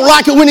you don't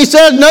like it when he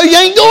says, no, you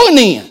ain't going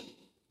in.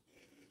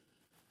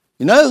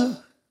 You know,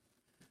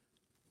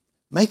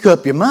 make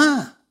up your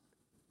mind.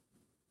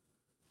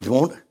 You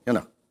want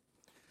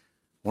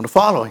to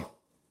follow him.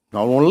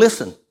 I want to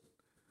listen.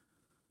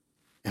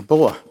 And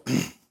boy,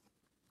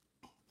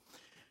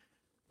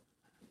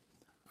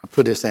 I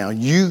put this down.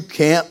 You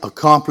can't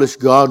accomplish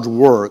God's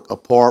work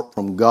apart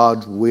from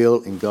God's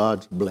will and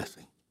God's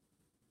blessing.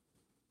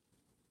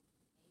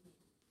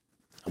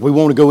 We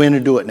want to go in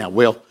and do it now.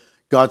 Well,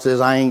 God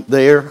says, I ain't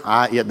there.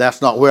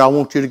 That's not where I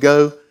want you to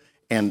go.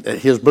 And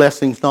his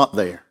blessing's not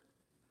there.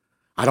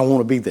 I don't want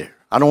to be there.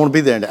 I don't want to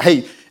be there.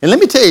 Hey, and let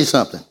me tell you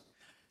something.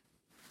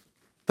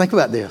 Think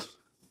about this.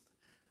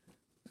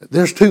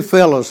 There's two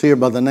fellows here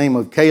by the name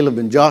of Caleb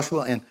and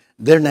Joshua, and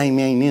their name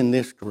ain't in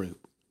this group.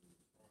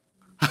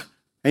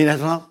 Ain't that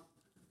something?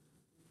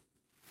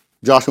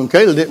 Joshua and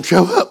Caleb didn't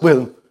show up with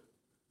them.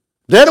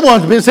 They're the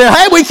ones who've been saying,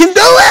 hey, we can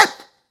do it.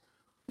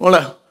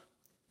 Well,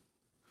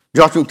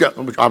 Joshua and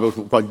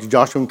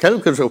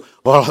Caleb could say,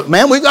 well,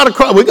 man, we got to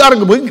cry.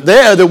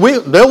 They're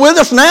with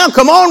us now.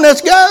 Come on,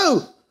 let's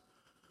go.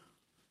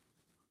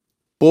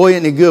 Boy,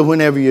 isn't it good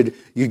whenever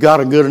you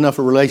got a good enough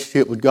a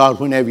relationship with God,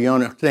 whenever you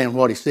understand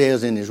what he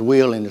says in his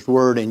will and his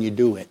word, and you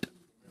do it.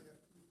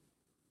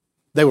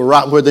 They were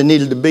right where they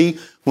needed to be.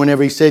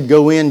 Whenever he said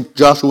go in,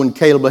 Joshua and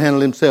Caleb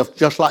handled themselves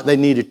just like they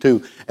needed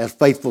to as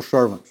faithful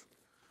servants.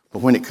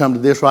 But when it come to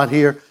this right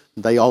here,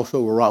 they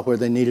also were right where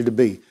they needed to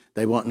be.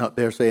 They weren't up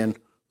there saying,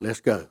 let's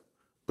go,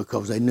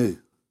 because they knew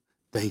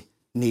they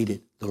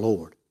needed the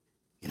Lord.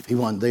 And if he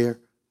wasn't there,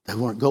 they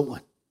weren't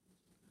going.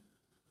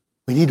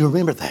 We need to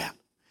remember that.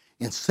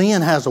 And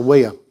sin has a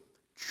way of,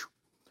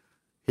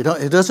 it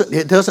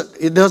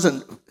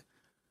doesn't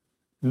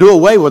do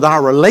away with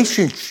our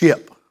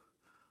relationship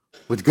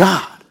with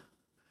God.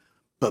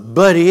 But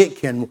buddy, it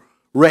can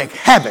wreak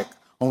havoc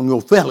on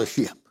your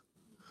fellowship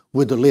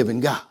with the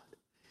living God.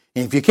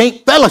 And if you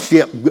can't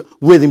fellowship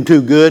with him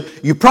too good,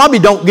 you probably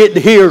don't get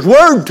to hear his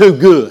word too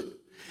good.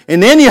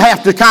 And then you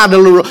have to kind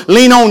of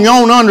lean on your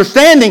own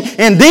understanding.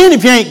 And then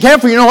if you ain't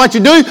careful, you know what you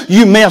do?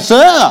 You mess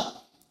up.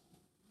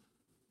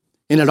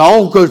 And it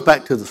all goes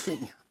back to the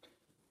sin,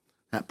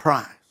 that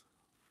pride.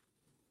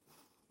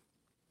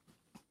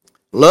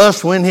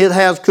 Lust, when it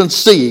has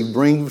conceived,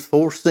 brings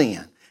forth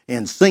sin.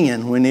 And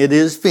sin, when it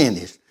is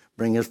finished,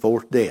 brings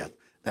forth death.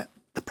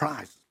 The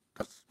prize.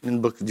 That's in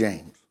the book of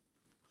James.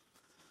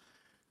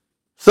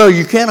 So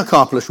you can't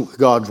accomplish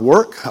God's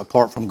work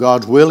apart from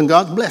God's will and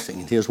God's blessing.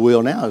 And his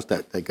will now is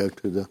that they go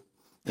to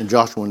and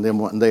Joshua and them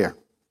wasn't there.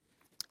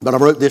 But I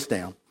wrote this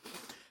down.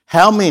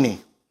 How many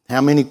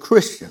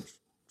Christians?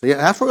 See,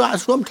 that's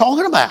what I'm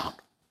talking about.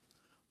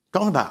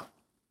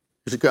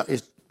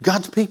 It's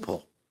God's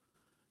people.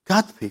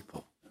 God's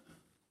people.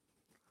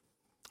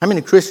 How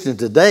many Christians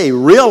today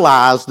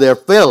realize their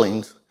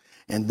failings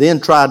and then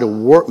try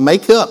to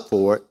make up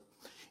for it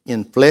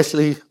in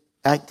fleshly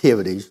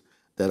activities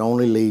that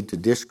only lead to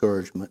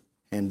discouragement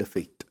and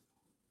defeat?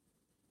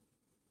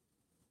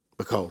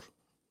 Because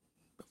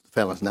of the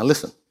failings. Now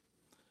listen.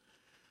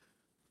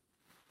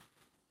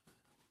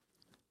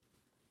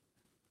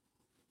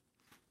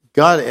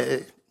 God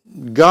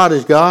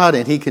is God,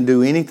 and he can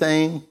do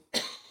anything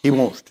he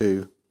wants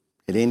to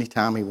at any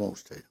time he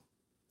wants to.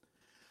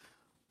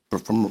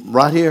 But from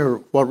right here,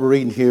 what we're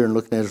reading here and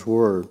looking at his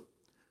word,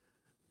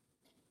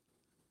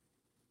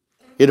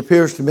 it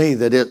appears to me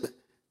that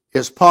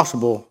it's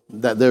possible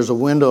that there's a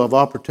window of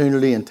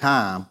opportunity and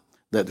time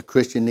that the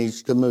Christian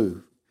needs to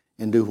move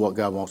and do what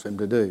God wants him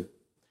to do.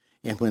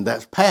 And when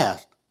that's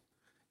past,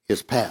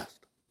 it's past.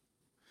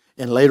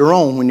 And later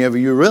on, whenever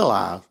you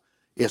realize,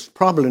 it's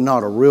probably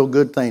not a real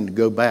good thing to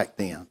go back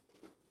then.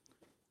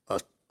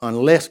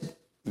 Unless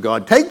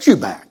God takes you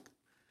back.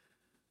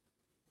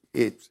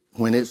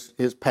 When it's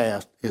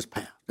past, it's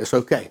past. It's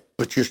okay.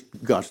 But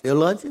God still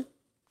loves you.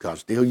 God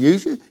still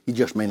uses you. He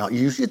just may not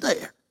use you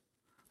there.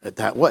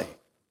 That way.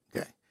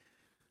 Okay.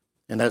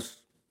 And that's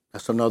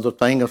another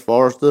thing as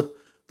far as the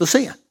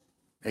sin.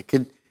 It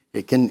can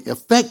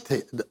affect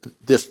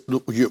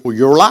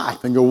your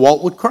life and your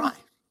walk with Christ.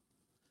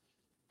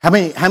 How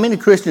many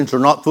Christians are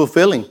not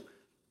fulfilling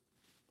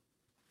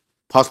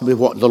possibly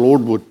what the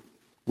Lord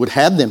would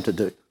have them to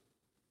do,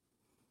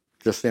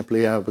 just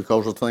simply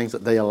because of things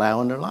that they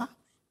allow in their lives?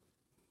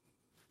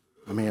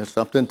 I mean, it's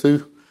something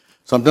to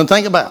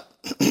think about.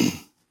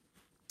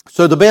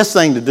 So the best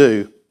thing to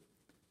do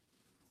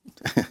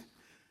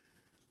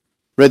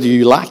whether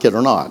you like it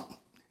or not,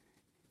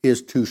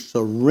 is to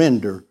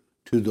surrender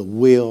to the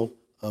will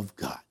of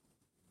God.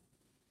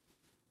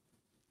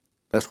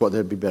 That's what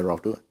they'd be better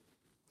off doing.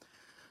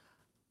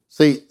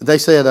 See, they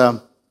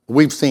said,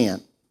 we've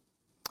sinned.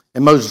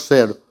 And Moses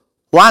said,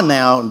 why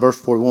now, in verse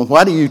 41,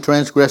 why do you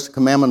transgress the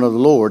commandment of the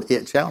Lord?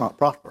 It shall not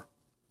prosper.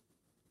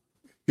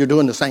 You're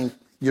doing the same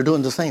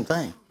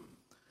thing.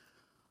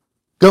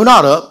 Go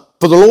not up,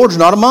 for the Lord's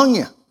not among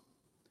you,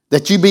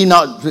 that you be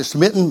not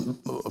smitten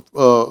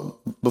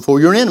before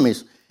your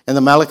enemies. And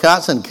the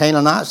Amalekites and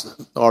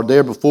Canaanites are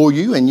there before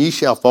you, and ye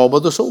shall fall by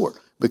the sword,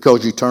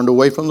 because you turned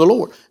away from the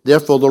Lord.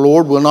 Therefore the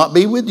Lord will not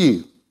be with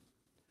you.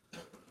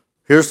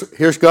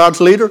 Here's God's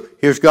leader,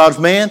 here's God's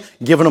man,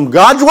 giving them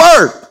God's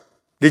word.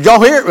 Did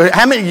y'all hear it?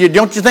 How many?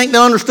 Don't you think they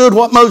understood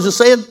what Moses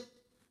said?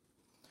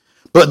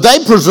 But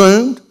they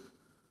presumed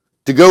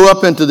to go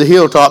up into the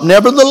hilltop.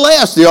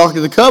 Nevertheless, the ark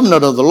of the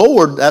covenant of the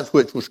Lord, that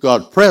which was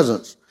God's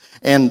presence,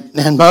 and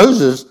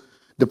Moses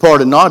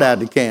departed not out of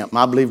the camp.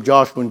 I believe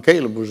Joshua and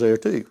Caleb was there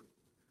too.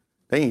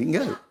 They didn't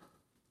go.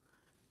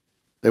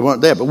 They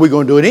weren't there, but we're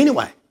going to do it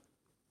anyway.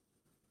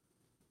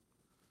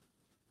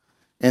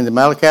 And the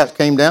Amalekites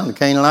came down, the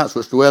Canaanites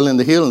which dwell in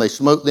the hill, and they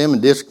smote them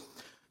and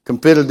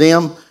discomfited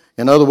them.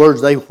 In other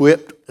words, they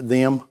whipped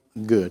them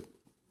good.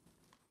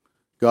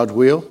 God's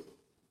will.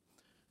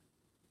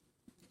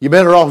 You're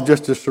better off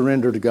just to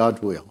surrender to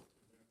God's will.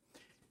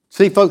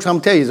 See, folks, I'm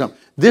going to tell you something.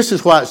 This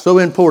is why it's so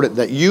important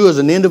that you as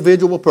an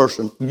individual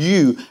person,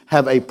 you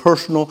have a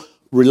personal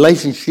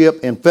relationship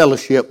and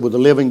fellowship with the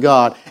living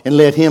God and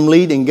let Him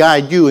lead and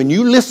guide you, and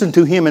you listen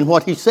to Him and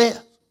what He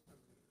says.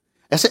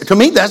 To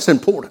me, that's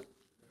important.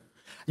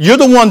 You're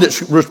the one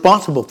that's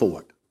responsible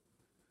for it.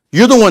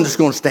 You're the one that's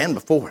going to stand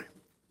before Him.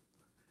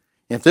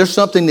 If there's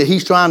something that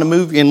He's trying to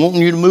move and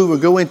wanting you to move or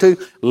go into,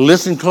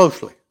 listen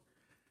closely.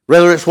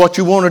 Whether it's what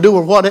you want to do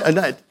or what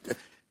it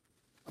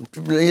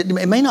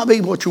may not be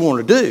what you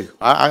want to do.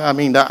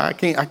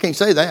 I can't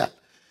say that.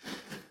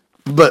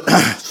 But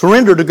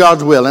surrender to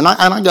God's will. And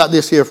I got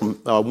this here from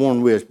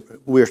Warren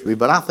Wiersbe,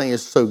 but I think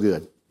it's so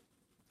good.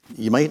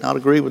 You may not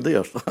agree with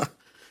this.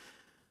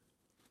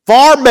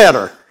 Far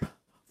better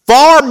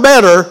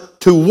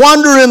to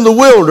wander in the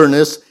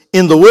wilderness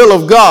in the will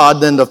of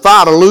God than to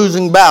fight a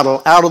losing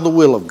battle out of the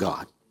will of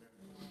God.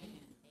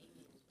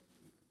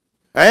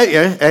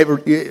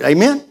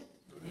 Amen?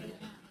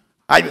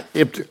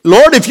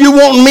 Lord, if you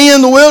want me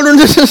in the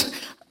wilderness,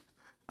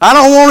 I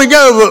don't want to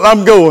go, but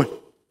I'm going.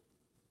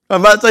 I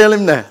might tell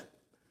Him that.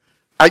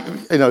 I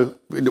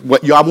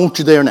want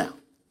you there now.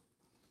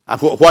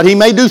 What He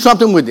may do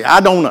something with you, I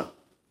don't know.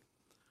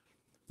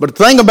 But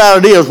the thing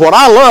about it is, what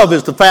I love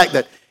is the fact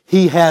that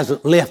He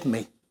hasn't left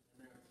me.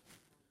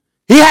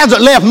 He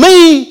hasn't left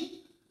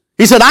me.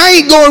 He said, I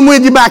ain't going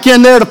with you back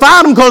in there to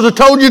fight them because I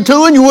told you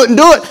to and you wouldn't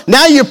do it.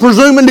 Now you're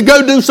presuming to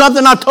go do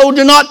something I told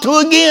you not to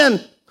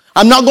again.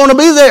 I'm not going to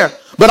be there,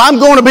 but I'm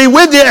going to be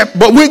with you,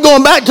 but we're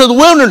going back to the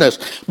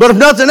wilderness. But if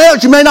nothing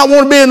else, you may not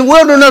want to be in the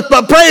wilderness,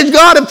 but praise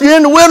God, if you're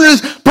in the wilderness,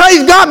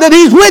 praise God that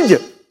He's with you.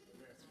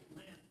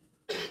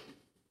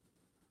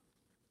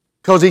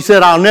 Because He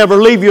said, I'll never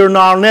leave you and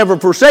I'll never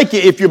forsake you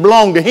if you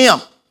belong to Him.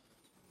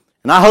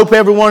 And I hope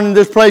everyone in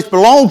this place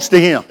belongs to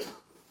Him.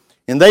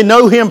 And they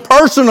know Him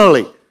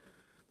personally.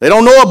 They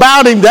don't know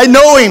about Him. They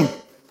know Him.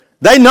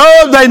 They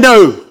know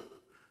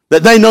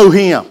that they know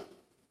Him.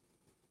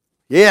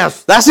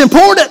 Yes, that's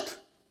important.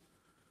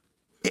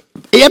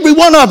 Every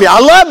one of you,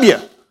 I love you.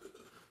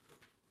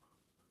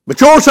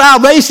 But your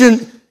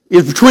salvation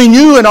is between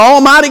you and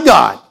Almighty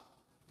God.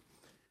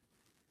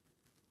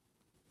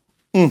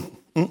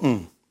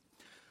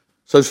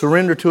 So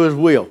surrender to His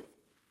will.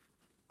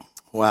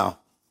 Wow.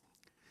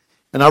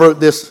 And I wrote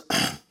this.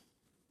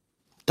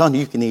 Tony,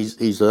 you can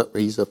ease up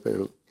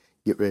there.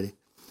 Get ready.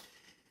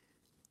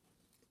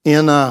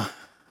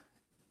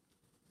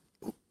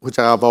 Which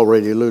I've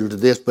already alluded to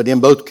this, but in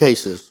both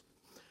cases,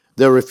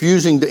 they're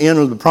refusing to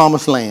enter the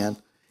promised land,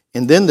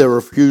 and then their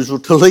refusal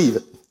to leave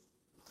it.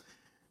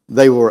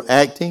 They were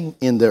acting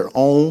in their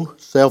own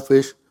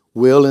selfish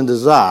will and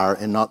desire,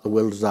 and not the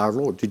will and desire of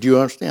the Lord. Did you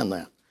understand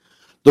that?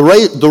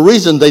 The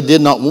reason they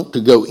did not want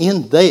to go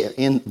in there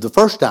in the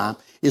first time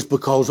is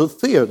because of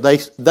fear. They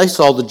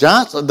saw the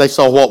giants. They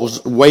saw what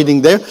was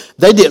waiting there.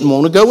 They didn't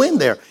want to go in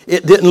there.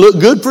 It didn't look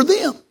good for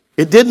them.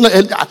 It didn't.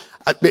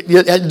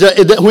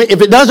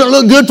 If it doesn't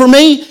look good for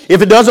me,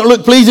 if it doesn't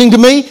look pleasing to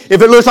me,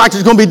 if it looks like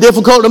it's going to be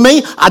difficult to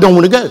me, I don't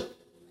want to go.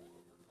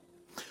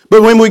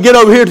 But when we get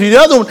over here to the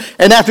other one,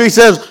 and after He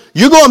says,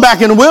 you're going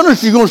back in the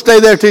wilderness, you're going to stay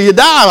there till you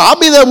die. I'll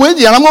be there with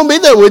you, and I'm going to be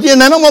there with you, and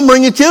then I'm going to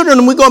bring your children,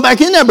 and we're going back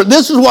in there. But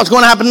this is what's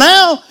going to happen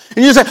now.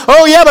 And you say,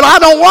 oh yeah, but I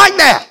don't like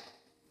that.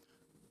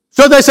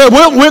 So they said,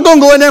 we're going to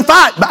go in there and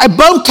fight. But at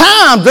both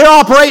times, they're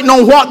operating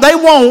on what they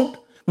want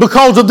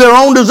because of their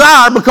own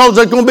desire, because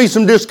there's going to be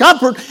some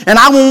discomfort, and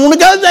I won't want to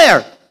go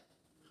there.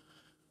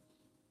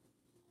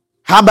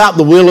 How about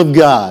the will of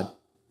God,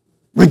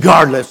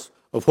 regardless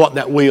of what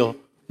that will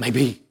may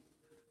be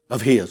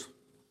of His?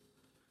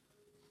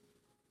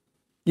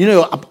 You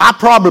know, I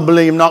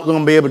probably am not going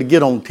to be able to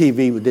get on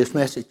TV with this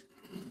message.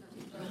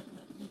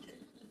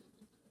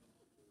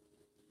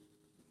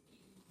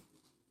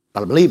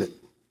 But I believe it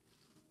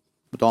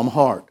with all my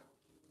heart.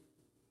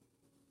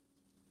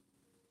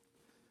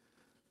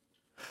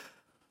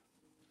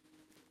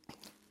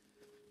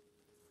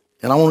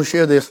 And I want to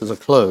share this as a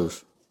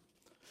close,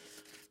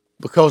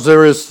 because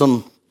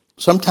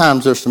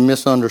sometimes there's some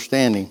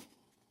misunderstanding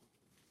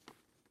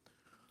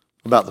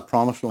about the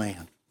promised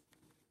land.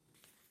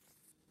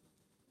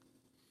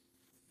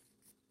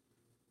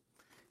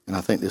 And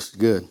I think this is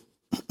good.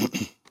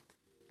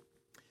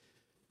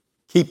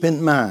 Keep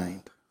in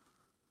mind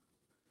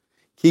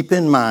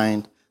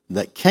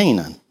that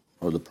Canaan,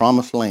 or the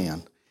promised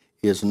land,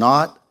 is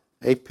not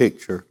a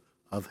picture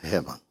of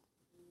heaven.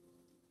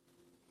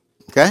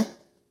 Okay?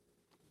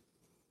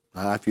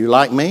 If you're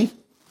like me,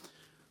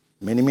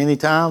 many, many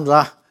times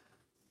I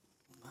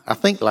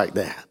think like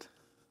that.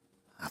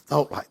 I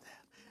thought like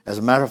that. As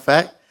a matter of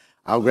fact,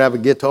 I'll grab a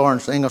guitar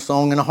and sing a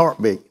song in a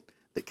heartbeat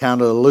that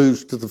kind of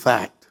alludes to the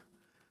fact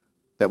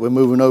that we're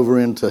moving over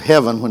into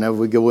heaven whenever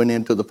we go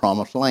into the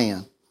promised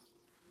land.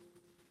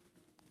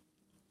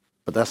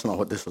 But that's not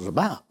what this is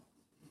about.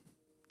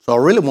 So I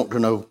really want to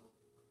know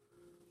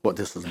what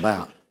this is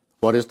about.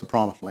 What is the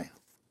promised land?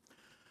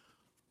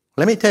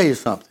 Let me tell you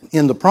something.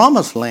 In the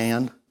promised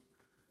land,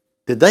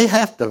 did they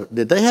have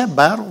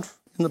battles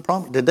in the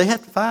promise? Did they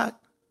have to fight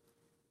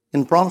in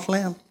the promised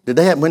land?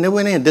 When they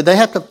went in, did they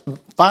have to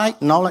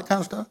fight and all that kind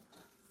of stuff?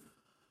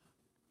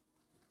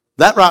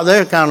 That right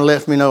there kind of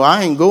lets me know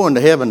I ain't going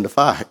to heaven to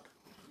fight.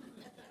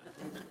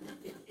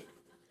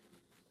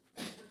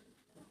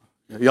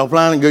 Y'all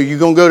planning to go? You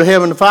gonna go to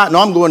heaven to fight? No,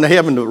 I'm going to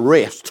heaven to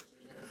rest.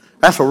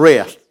 That's a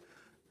rest.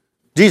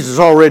 Jesus has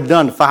already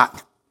done the fighting.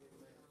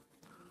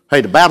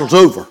 Hey, the battle's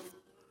over.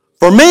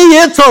 For me,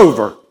 it's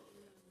over.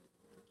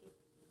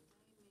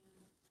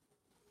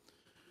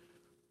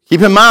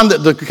 Keep in mind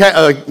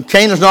that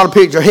Canaan's not a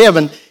picture of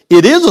heaven.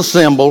 It is a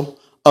symbol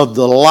of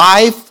the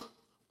life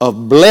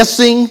of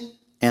blessing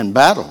and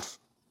battles,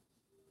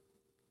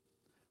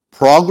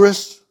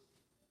 progress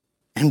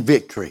and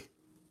victory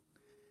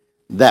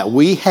that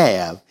we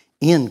have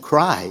in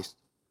Christ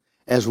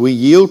as we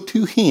yield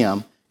to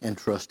Him and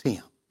trust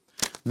Him.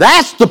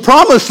 That's the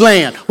promised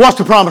land. What's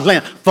the promised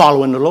land?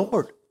 Following the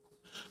Lord.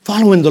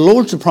 Following the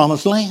Lord's the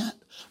promised land.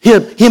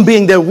 Him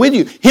being there with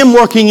you. Him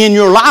working in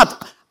your life.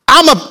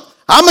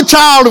 I'm a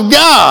child of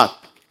God.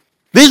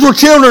 These were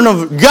children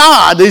of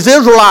God, these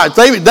Israelites.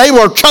 They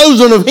were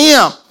chosen of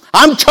Him.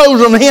 I'm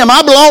chosen of Him.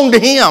 I belong to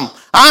Him.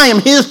 I am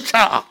His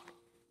child.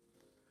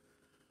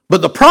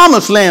 But the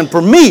promised land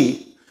for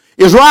me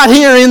is right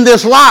here in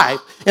this life.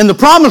 And the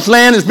promised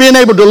land is being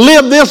able to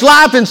live this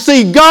life and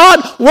see God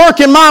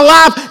work in my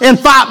life and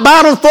fight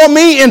battles for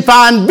me and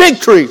find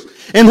victories.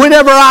 And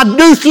whenever I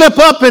do slip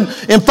up and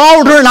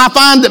falter and I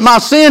find that my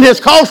sin has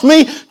cost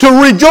me,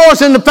 to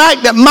rejoice in the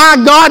fact that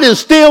my God is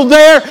still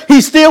there,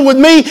 He's still with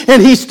me,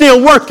 and He's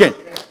still working.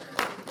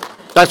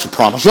 That's the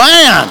promised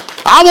land.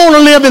 I want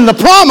to live in the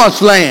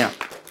promised land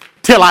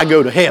till I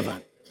go to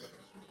heaven.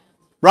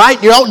 Right?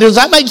 Does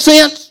that make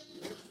sense?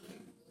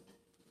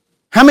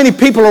 How many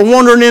people are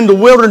wandering in the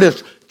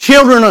wilderness?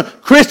 Children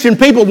of Christian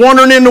people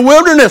wandering in the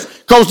wilderness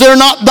because they're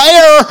not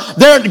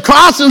there.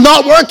 Christ is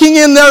not working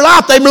in their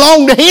life. They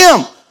belong to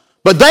Him.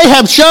 But they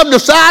have shoved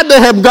aside. They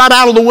have got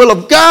out of the will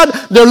of God.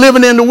 They're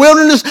living in the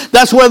wilderness.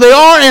 That's where they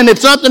are. And if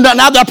something doesn't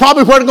happen, they're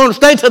probably where they're going to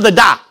stay till they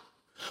die.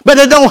 But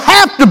it don't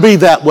have to be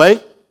that way.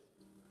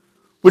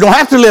 We don't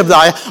have to live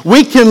that way.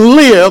 We can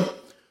live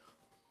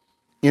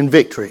in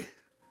victory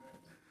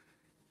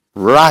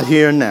right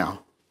here and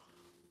now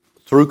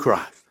through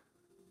Christ.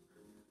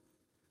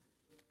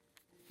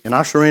 And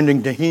our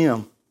surrendering to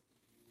Him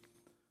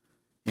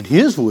and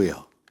His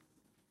will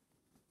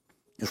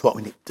is what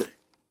we need to do.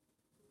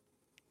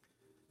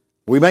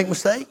 We make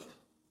mistakes.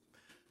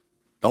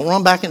 Don't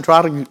run back and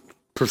try to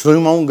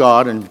presume on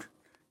God and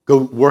go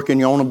work in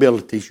your own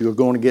abilities. You're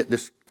going to get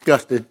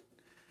disgusted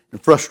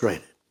and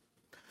frustrated.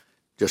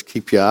 Just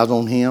keep your eyes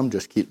on Him.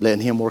 Just keep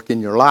letting Him work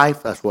in your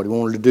life. That's what He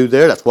wanted to do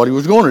there. That's what He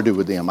was going to do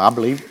with them. I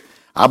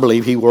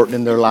believe He worked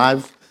in their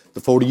lives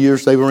the 40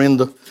 years they were in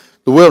the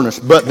wilderness.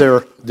 But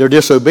their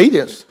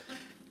disobedience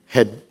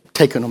had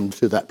taken them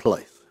to that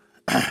place.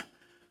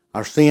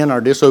 Our sin,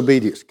 our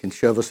disobedience can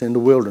shove us into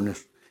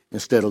wilderness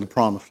instead of the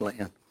promised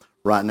land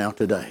right now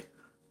today.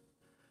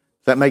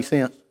 Does that make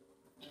sense?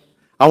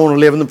 I want to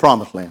live in the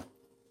promised land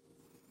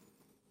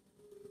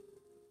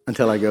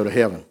until I go to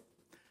heaven.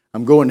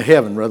 I'm going to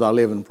heaven whether I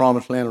live in the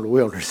promised land or the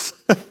wilderness.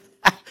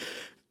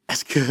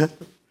 That's good.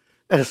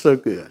 That is so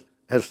good.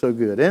 That's so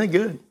good. Isn't it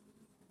good?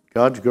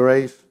 God's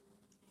grace.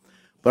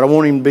 But I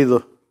want Him to be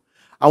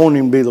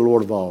the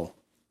Lord of all.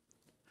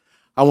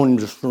 I want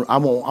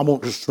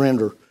to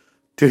surrender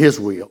to His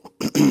will.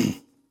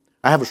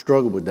 I have a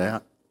struggle with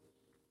that.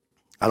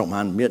 I don't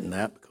mind admitting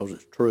that because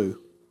it's true.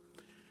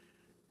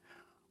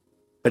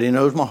 But He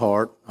knows my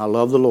heart. I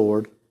love the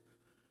Lord.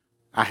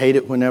 I hate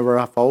it whenever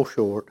I fall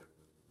short.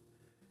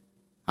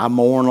 I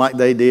mourn like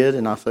they did,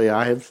 and I say,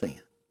 I have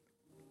sinned.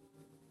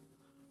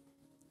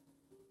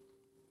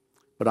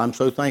 But I'm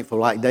so thankful,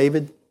 like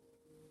David,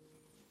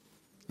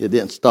 it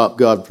didn't stop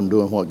God from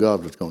doing what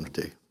God was going to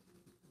do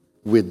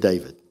with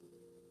David.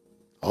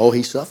 Oh,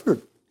 he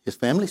suffered. His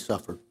family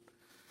suffered.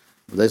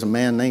 But there's a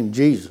man named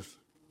Jesus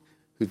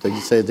who they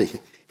said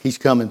that he's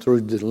coming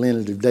through the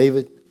lineage of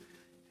David.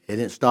 It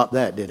didn't stop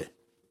that, did it?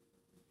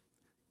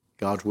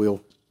 God's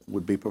will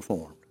would be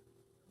performed.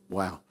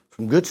 Wow.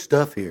 Some good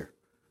stuff here.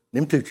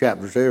 Them 2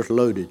 chapters there's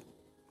loaded.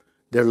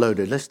 They're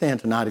loaded. Let's stand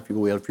tonight, if you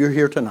will. If you're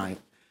here tonight,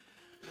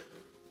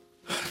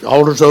 the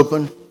altar's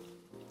open.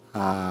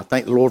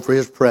 Thank the Lord for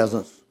his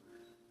presence.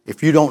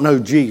 If you don't know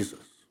Jesus,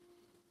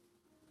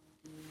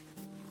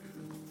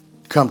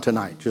 come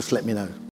tonight. Just let me know.